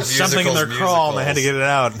made musicals. something in their crawl, and they had to get it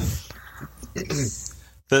out.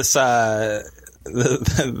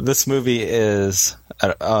 This movie is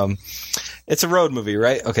it's a road movie,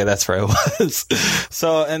 right? Okay, that's where I was.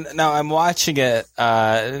 So, and now I'm watching it,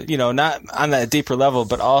 not on that deeper level,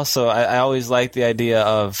 but also I always like the idea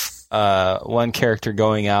of one character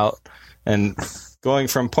going out and going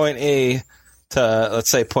from point A to, let's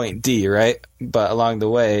say, point D, right? But along the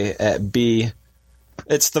way at B,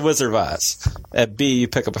 it's the Wizard of Oz. At B, you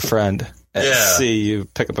pick up a friend. At C, you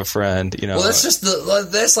pick up a friend. Well, that's just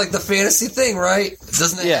that's like the fantasy thing, right?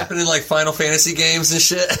 Doesn't it happen in like Final Fantasy games and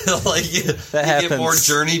shit? Like you get more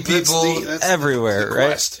journey people that's everywhere, the right?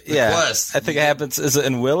 quest. I think it happens. Is it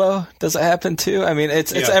in Willow? Does it happen too? I mean,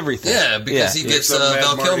 it's everything. Yeah, because he gets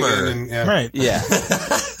Val Kilmer. Right. Yeah.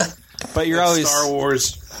 But you're always Star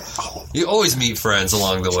Wars. You always meet friends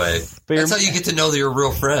along the way. But that's how you get to know that you're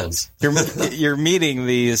real friends. You're meeting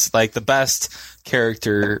these like the best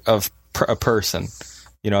character of a person,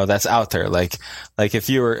 that's out there. Like if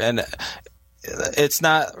you were, and it's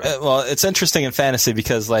not, it's interesting in fantasy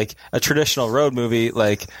because like a traditional road movie,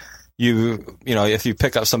 like if you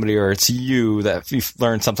pick up somebody or it's you that you've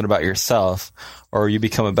learned something about yourself or you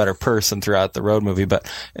become a better person throughout the road movie.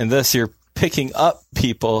 But in this, you're picking up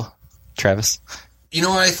people, Travis. You know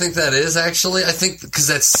what I think that is, actually? I think because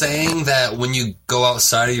that's saying that when you go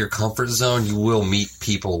outside of your comfort zone, you will meet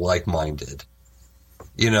people like-minded.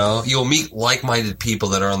 You'll meet like-minded people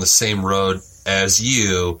that are on the same road as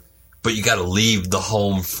you, but you got to leave the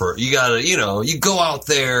home you got to, you go out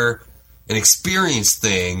there and experience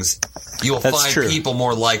things. You'll find people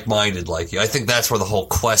more like-minded like you. I think that's where the whole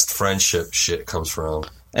quest friendship shit comes from.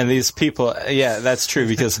 And these people, that's true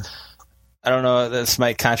because I don't know, this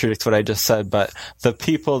might contradict what I just said, but the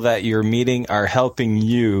people that you're meeting are helping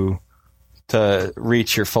you to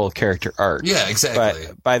reach your full character arc. Yeah, exactly.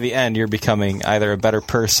 But by the end, you're becoming either a better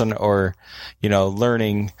person or,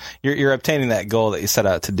 learning. You're obtaining that goal that you set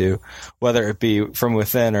out to do, whether it be from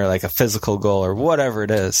within or like a physical goal or whatever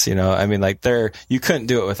it is. I mean, like you couldn't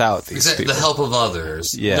do it without these people. The help of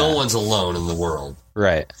others. Yeah. No one's alone in the world.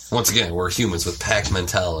 Right. Once again, we're humans with pack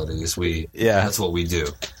mentalities. That's what we do.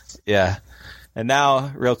 Yeah. And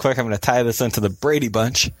now, real quick, I'm going to tie this into the Brady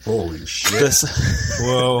Bunch. Holy shit.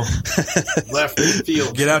 Whoa. Left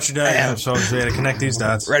field. Get out your diagram so we got to connect these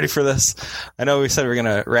dots. Ready for this? I know we said we are going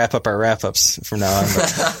to wrap up our wrap-ups from now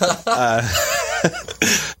on.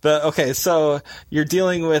 But, okay, so you're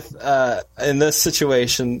dealing with, in this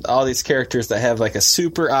situation, all these characters that have like a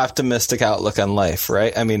super optimistic outlook on life,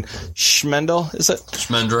 right? I mean, Schmendel, is it?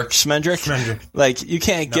 Schmendrick? Like, you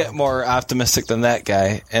can't get more optimistic than that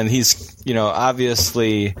guy. And he's,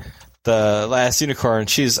 obviously the last unicorn,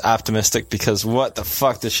 she's optimistic because what the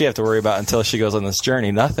fuck does she have to worry about until she goes on this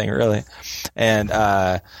journey? Nothing, really. And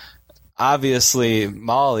obviously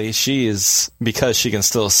Molly, because she can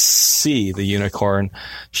still see the unicorn,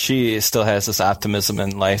 she still has this optimism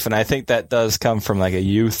in life. And I think that does come from like a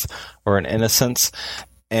youth or an innocence.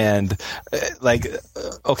 And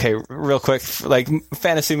okay, real quick, like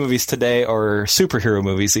fantasy movies today or superhero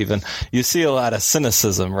movies even, you see a lot of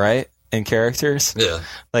cynicism, right? In characters. Yeah.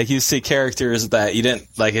 Like you see characters that you didn't,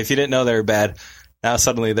 like if you didn't know they were bad, now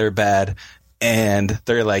suddenly they're bad and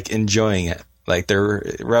they're like enjoying it. Like they're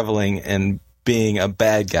reveling in being a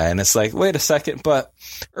bad guy. And it's like, wait a second, but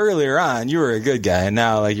earlier on you were a good guy, and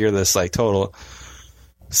now like you're this like total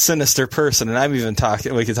sinister person. And I'm even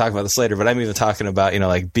talking, we can talk about this later, but I'm even talking about, you know,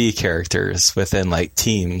 like B characters within like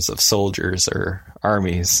teams of soldiers or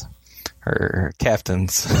armies or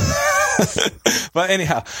captains. But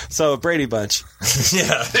anyhow, so Brady Bunch.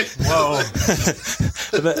 Yeah. Whoa.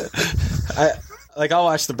 I'll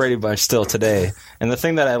watch the Brady Bunch still today. And the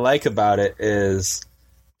thing that I like about it is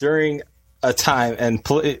during a time, and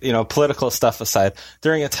political stuff aside,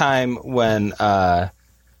 during a time when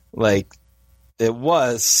like it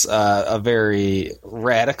was a very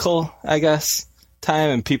radical, I guess, time,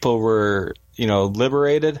 and people were, you know,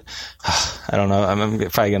 liberated. I don't know. I'm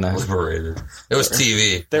probably gonna liberated. It was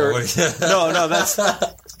TV. They were, no.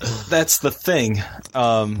 That's the thing.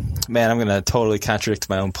 Man, I'm gonna totally contradict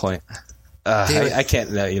my own point. I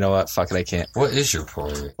can't. No, you know what? Fuck it. I can't. What is your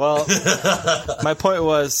point? Well, my point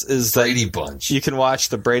is that Brady Bunch. You can watch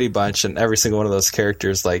the Brady Bunch, and every single one of those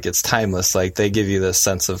characters, like, it's timeless. Like, they give you this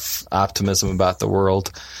sense of optimism about the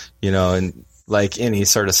world, you know, and like any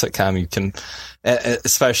sort of sitcom, you can,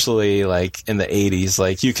 especially like in the 80s,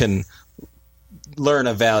 like you can learn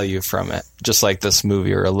a value from it, just like this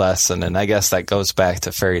movie, or a lesson. And I guess that goes back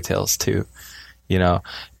to fairy tales too, you know.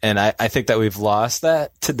 And I think that we've lost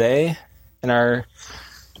that today in our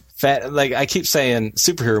like I keep saying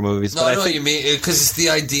superhero movies. No, but I know what you mean, because it's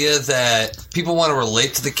the idea that people want to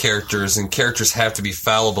relate to the characters, and characters have to be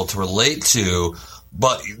fallible to relate to,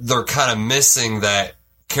 but they're kind of missing that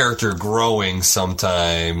character growing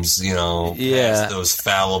sometimes, you know, past those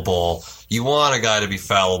fallible. You want a guy to be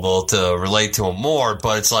fallible to relate to him more,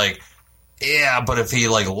 but it's like, yeah, but if he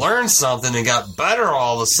like learned something and got better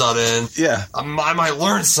all of a sudden, I might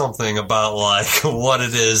learn something about like what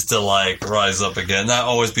it is to like rise up again. Not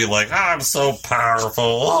always be like, I'm so powerful.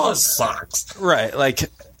 Oh, it sucks. Right. Like,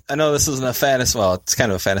 I know this isn't a fantasy. Well, it's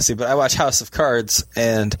kind of a fantasy, but I watch House of Cards,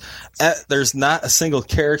 and there's not a single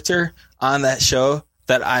character on that show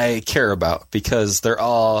that I care about, because they're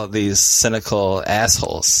all these cynical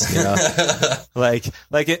assholes, you know. like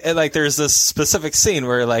there's this specific scene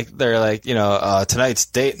where like they're like, you know, tonight's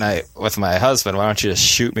date night with my husband. Why don't you just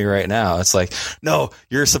shoot me right now? It's like, no,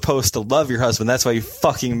 you're supposed to love your husband. That's why you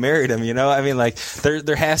fucking married him. You know, I mean, like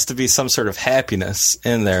there has to be some sort of happiness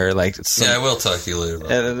in there. Like, I will talk to you later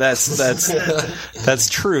about and that's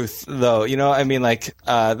truth, though. You know, I mean, like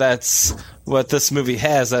that's what this movie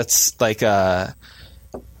has. That's like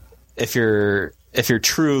if you're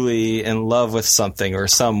truly in love with something or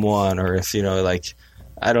someone, or if, you know, like,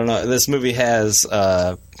 I don't know, this movie has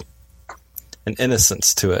an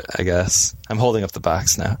innocence to it, I guess. I'm holding up the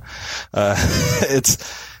box now.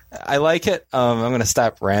 I like it. I'm going to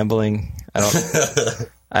stop rambling.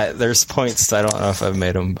 There's points, I don't know if I've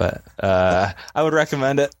made them, but I would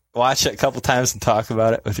recommend it. Watch it a couple times and talk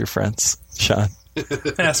about it with your friends. Sean.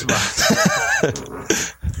 Pass by.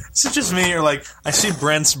 Is it just me, or like I see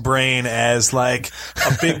Brent's brain as like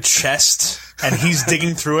a big chest, and he's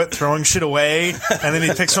digging through it, throwing shit away, and then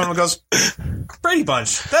he picks one and goes, Brady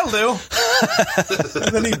Bunch, that'll do.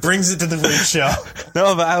 And then he brings it to the freak show.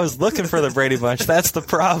 No, but I was looking for the Brady Bunch. That's the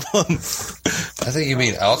problem. I think you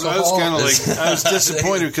mean alcohol. I was kind of like, I was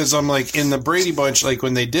disappointed because I'm like, in the Brady Bunch, like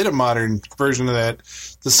when they did a modern version of that,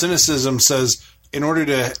 the cynicism says, in order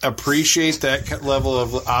to appreciate that level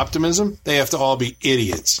of optimism, they have to all be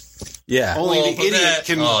idiots. Yeah. Only the idiot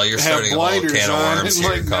can have blinders on and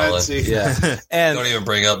like Nazi. Yeah. And don't even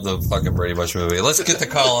bring up the fucking Brady Bunch movie. Let's get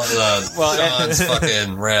to Sean's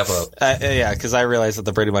fucking wrap up. Yeah, because I realize that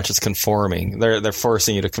the Brady Bunch is conforming. They're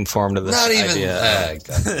forcing you to conform to this idea.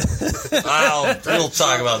 We'll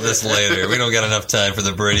talk about this later. We don't got enough time for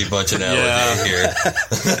the Brady Bunch analogy here.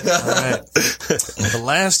 All right. The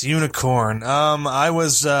Last Unicorn. I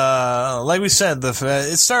was like we said,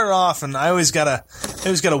 it started off, and I always gotta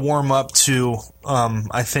warm up to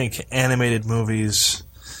I think animated movies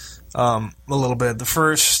a little bit. The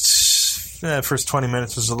first 20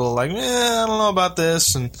 minutes was a little like, I don't know about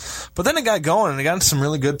this, but then it got going and it got into some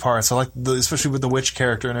really good parts. I like especially with the witch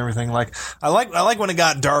character and everything. Like I like when it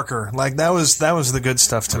got darker. Like that was the good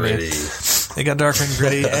stuff to me. It got darker and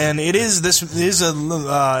gritty, and it is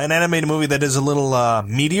an animated movie that is a little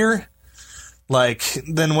meatier, like,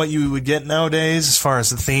 than what you would get nowadays as far as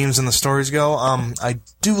the themes and the stories go. I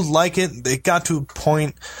do like it. It got to a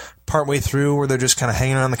point partway through where they're just kind of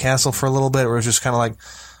hanging around the castle for a little bit, where it's just kind of like,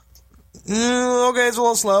 okay, it's a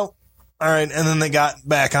little slow. All right, and then they got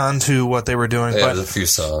back onto what they were doing. Yeah, but there's a few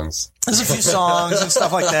songs. There's a few songs and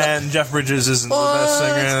stuff like that, and Jeff Bridges isn't the best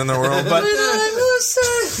singer in the world, but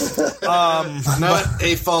Not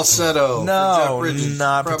a falsetto. No, for Jeff Bridges.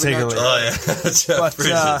 not Probably particularly. Oh yeah, Jeff But,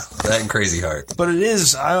 Bridges. That and Crazy Heart. But it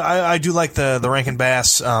is. I do like the Rankin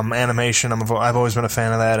Bass animation. I've always been a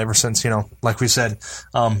fan of that ever since, like we said,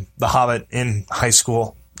 The Hobbit in high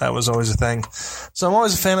school. That was always a thing. So I'm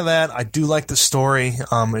always a fan of that. I do like the story.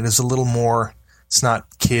 It is a little more. It's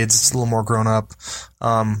not kids. It's a little more grown up.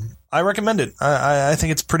 I recommend it. I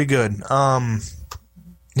think it's pretty good.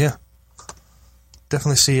 Yeah.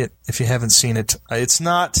 Definitely see it if you haven't seen it. It's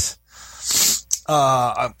not.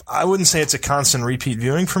 I wouldn't say it's a constant repeat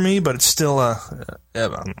viewing for me, but it's still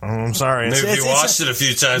I'm sorry. Maybe if you watched it a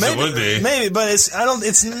few times, it would be. Maybe, but it's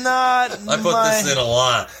not. I put this in a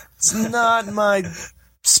lot. It's not my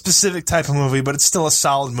specific type of movie, but it's still a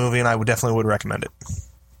solid movie, and I definitely would recommend it.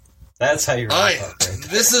 That's how you wrap up. Right?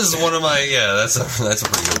 This is one of my that's a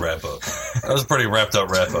pretty good wrap up. That was a pretty wrapped up.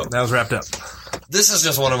 That was wrapped up. This is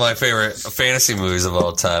just one of my favorite fantasy movies of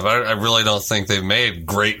all time. I really don't think they've made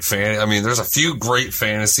great I mean, there's a few great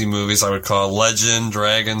fantasy movies I would call Legend,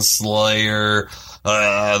 Dragon Slayer,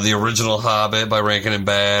 the original Hobbit by Rankin and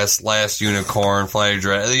Bass, Last Unicorn, Flight of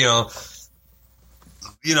Dragon.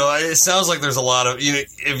 It sounds like there's a lot of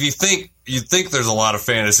if you think there's a lot of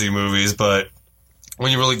fantasy movies, but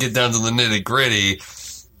when you really get down to the nitty gritty,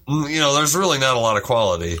 there's really not a lot of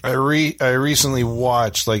quality. I recently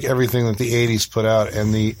watched everything that the 80s put out,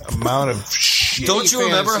 and the amount of shit. Don't you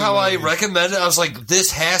remember how I recommended it? I was like,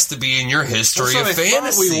 this has to be in your history of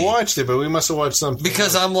fantasy. We watched it, but we must have watched something.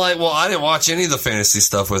 Because I'm like, well, I didn't watch any of the fantasy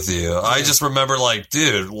stuff with you. I just remember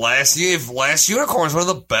dude, Last Unicorn is one of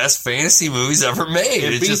the best fantasy movies ever made.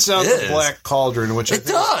 It beats out the Black Cauldron, which I think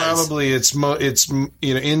does. Is probably it's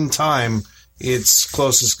in time its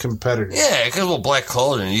closest competitor. Yeah, because Black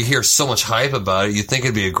Cauldron, you hear so much hype about it, you'd think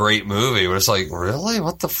it'd be a great movie, but it's like, really?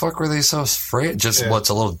 What the fuck were they so afraid? Just what's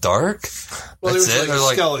a little dark? Well, That's there's it? a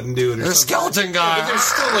skeleton dude or there's something. a skeleton guy. Yeah, but there's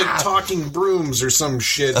still talking brooms or some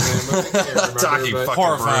shit. Man. I can't remember, Talking but fucking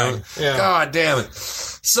horrifying. broom. Yeah. God damn it.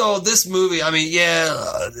 So this movie, I mean,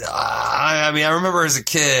 I remember as a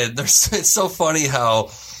kid, it's so funny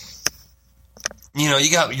how,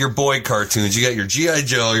 you got your boy cartoons, you got your G.I.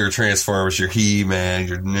 Joe, your Transformers, your He-Man,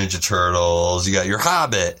 your Ninja Turtles, you got your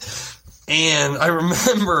Hobbit. And I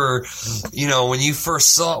remember, when I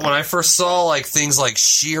first saw things like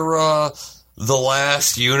She-Ra, The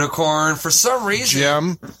Last Unicorn, for some reason.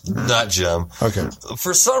 Gem? Not Gem. Okay.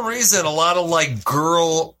 For some reason, a lot of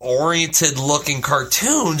girl-oriented looking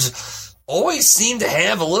cartoons always seem to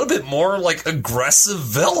have a little bit more aggressive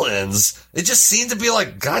villains. It just seemed to be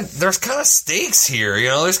God, there's kind of stakes here,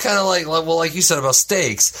 there's kind of like you said about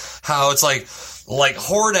stakes, how it's like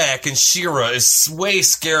Hordak and She-Ra is way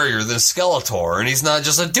scarier than Skeletor, and he's not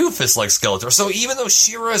just a doofus like Skeletor. So even though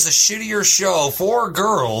She-Ra is a shittier show for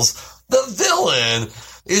girls, the villain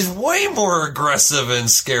is way more aggressive and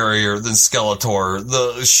scarier than Skeletor,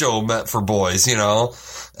 the show meant for boys,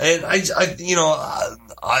 And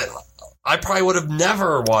I probably would have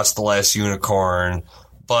never watched The Last Unicorn,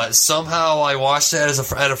 but somehow I watched it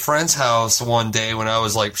at a friend's house one day when I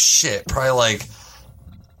was probably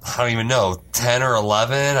I don't even know, 10 or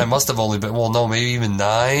 11. I must have only been, maybe even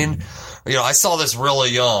 9. I saw this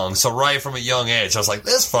really young, so right from a young age, I was like,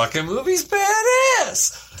 this fucking movie's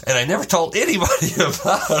badass! And I never told anybody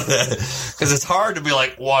about it, because it's hard to be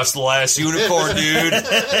watch The Last Unicorn, dude.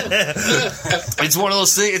 It's one of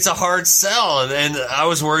those things, it's a hard sell, and I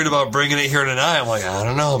was worried about bringing it here tonight. I'm like, I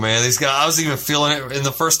don't know, man, these guys, I was even feeling it in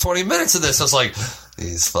the first 20 minutes of this. I was like,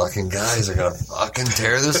 these fucking guys are gonna fucking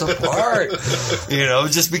tear this apart.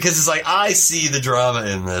 Just because it's I see the drama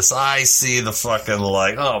in this. I see the fucking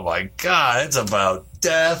oh my God, it's about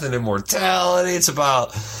death and immortality. It's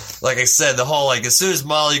about, like I said, the whole, as soon as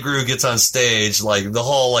Molly Grew gets on stage, the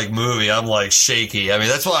whole, movie, I'm, shaky. I mean,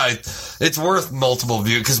 that's why it's worth multiple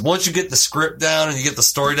views, because once you get the script down and you get the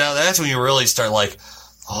story down, that's when you really start,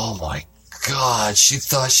 oh my God, she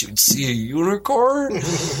thought she would see a unicorn,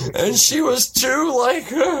 and she was too like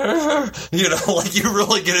her. You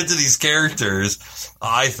really get into these characters.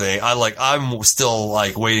 I think I'm still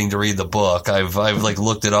waiting to read the book. I've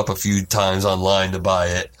looked it up a few times online to buy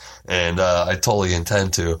it, and I totally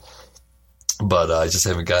intend to, but I just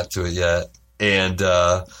haven't got to it yet. And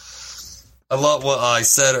I love what I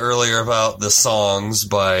said earlier about the songs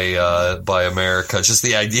by America. Just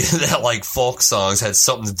the idea that folk songs had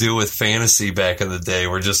something to do with fantasy back in the day,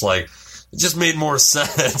 were just it just made more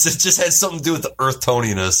sense. It just had something to do with the earth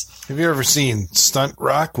toniness. Have you ever seen Stunt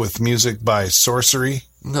Rock with music by Sorcery?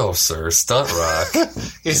 No, sir. Stunt Rock.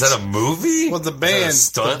 Is that a movie? Well, the band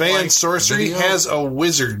Sorcery video? has a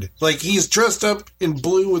wizard. He's dressed up in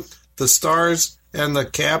blue with the stars and the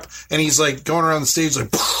cap, and he's going around the stage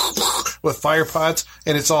with fire pots,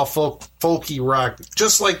 and it's all folky rock,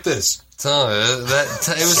 just like this. Tell me, it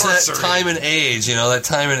was that time and age, that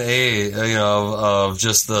time and age, of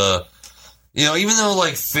just the, even though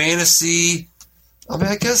like fantasy, I mean,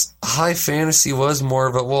 I guess high fantasy was more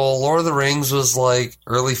of a, Lord of the Rings was like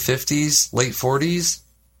early 50s, late 40s,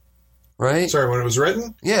 right? Sorry, when it was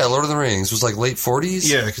written? Yeah, Lord of the Rings was like late 40s.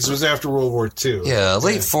 Yeah, because it was after World War II. Yeah,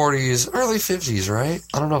 late 40s, early 50s, right?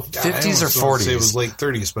 I don't know, 50s or 40s. It was late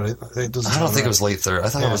 30s, but it doesn't. I don't think it was late 30s. I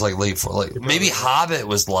thought it was like late 40s. Maybe Hobbit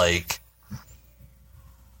was like.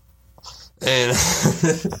 And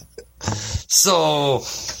so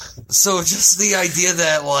just the idea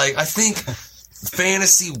that, like, I think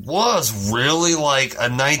fantasy was really like a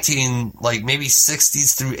maybe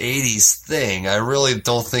 60s through 80s thing. I really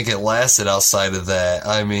don't think it lasted outside of that.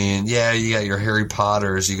 I mean, yeah, you got your Harry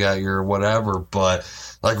Potters, you got your whatever, but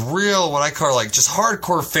like real, what I call like just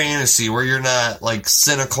hardcore fantasy where you're not like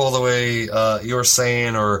cynical the way you were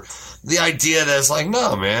saying, or the idea that it's like,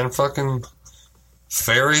 no, man, fucking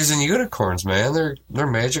fairies and unicorns, man, they're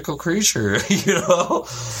magical creature,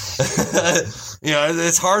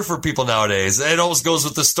 it's hard for people nowadays. It always goes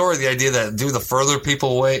with the story, the idea that, the further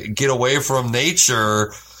people get away from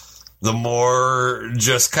nature, the more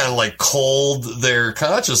just kind of like cold their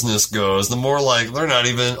consciousness goes, the more like they're not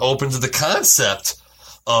even open to the concept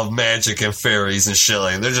of magic and fairies and shit.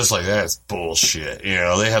 Like, they're just like, that's bullshit.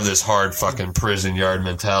 They have this hard fucking prison yard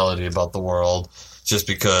mentality about the world. Just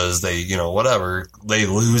because they, whatever, they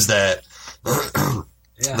lose that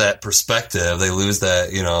that perspective. They lose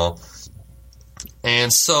that,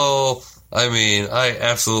 And so, I mean, I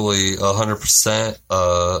absolutely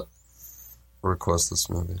 100% request this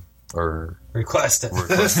movie. Or request it.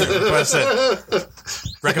 Request it.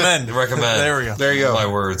 Recommend. There we go. There you go. My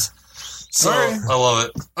words. So, Right. I love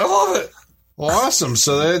it. Well, awesome.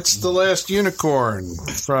 So that's The Last Unicorn.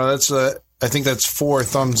 I think that's 4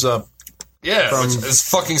 thumbs up. Yeah, which is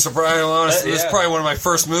fucking surprising. Honestly, it's probably one of my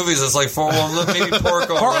first movies. It's like, maybe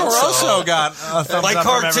Porco Rosso got a thumbs up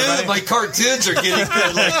from everybody. My cartoons are getting good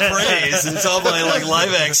praise. It's all my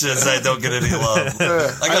live actions that don't get any love.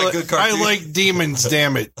 I got good cartoons. I like Demons,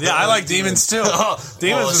 damn it. Yeah, I like Demons too.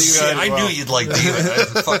 Demons is good. I knew you'd like Demons.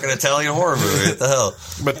 It's a fucking Italian horror movie. What the hell?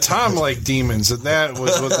 But Tom liked Demons, and that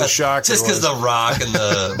was what the shocker Just because the rock and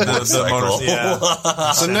the motorcycle. Yeah.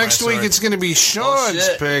 So next week it's going to be Sean's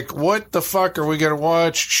pick. What the fuck are we going to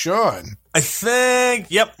watch, Sean? I think,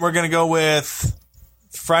 we're going to go with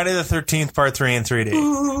Friday the 13th, Part 3 in 3D.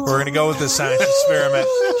 We're going to go with the science experiment.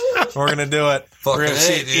 We're going to do it. We're going to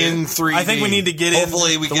see it in 3D. I think we need to get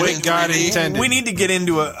Hopefully we get in 3D. We need to get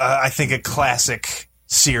into I think a classic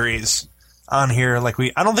series on here like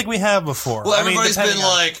I don't think we have before. Well, everybody's been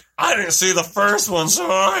like, I didn't see the first one, so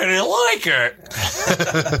I didn't like it.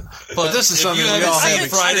 But this is something we all have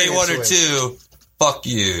Friday 1 or 2. Fuck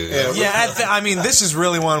you. This is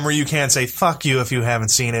really one where you can't say fuck you if you haven't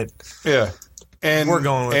seen it. Yeah. And we're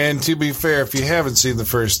going with and to be fair, if you haven't seen the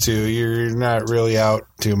first 2, you're not really out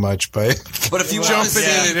too much by if you jumping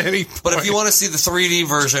in at any point. But if you want to see the 3D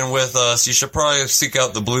version with us, you should probably seek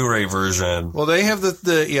out the Blu-ray version. Well, they have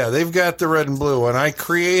they've got the red and blue one. I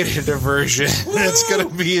created a version that's going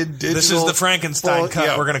to be in digital. This is the Frankenstein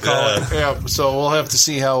cut, we're going to call it. Yeah, so we'll have to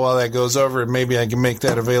see how well that goes over, and maybe I can make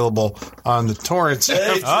that available on the torrents. No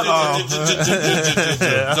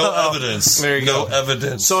evidence. There you go. No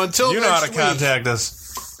evidence. So until you know next how to contact us.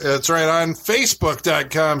 That's right, on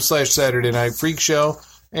Facebook.com/Saturday Night Freak Show.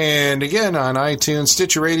 And again, on iTunes,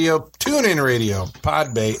 Stitcher Radio, TuneIn Radio,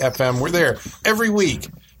 Podbay FM. We're there every week.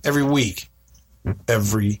 Every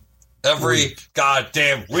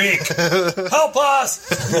goddamn week. Help us!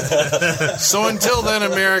 So until then,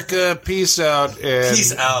 America, peace out. And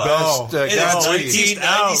peace out. Best, Godspeed. Peace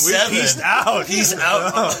out. Peace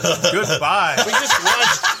out. Goodbye. We just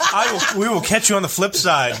watched. We will catch you on the flip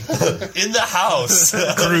side. In the house.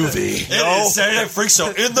 Groovy. It is Saturday Night Freak Show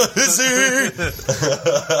in the hizzy.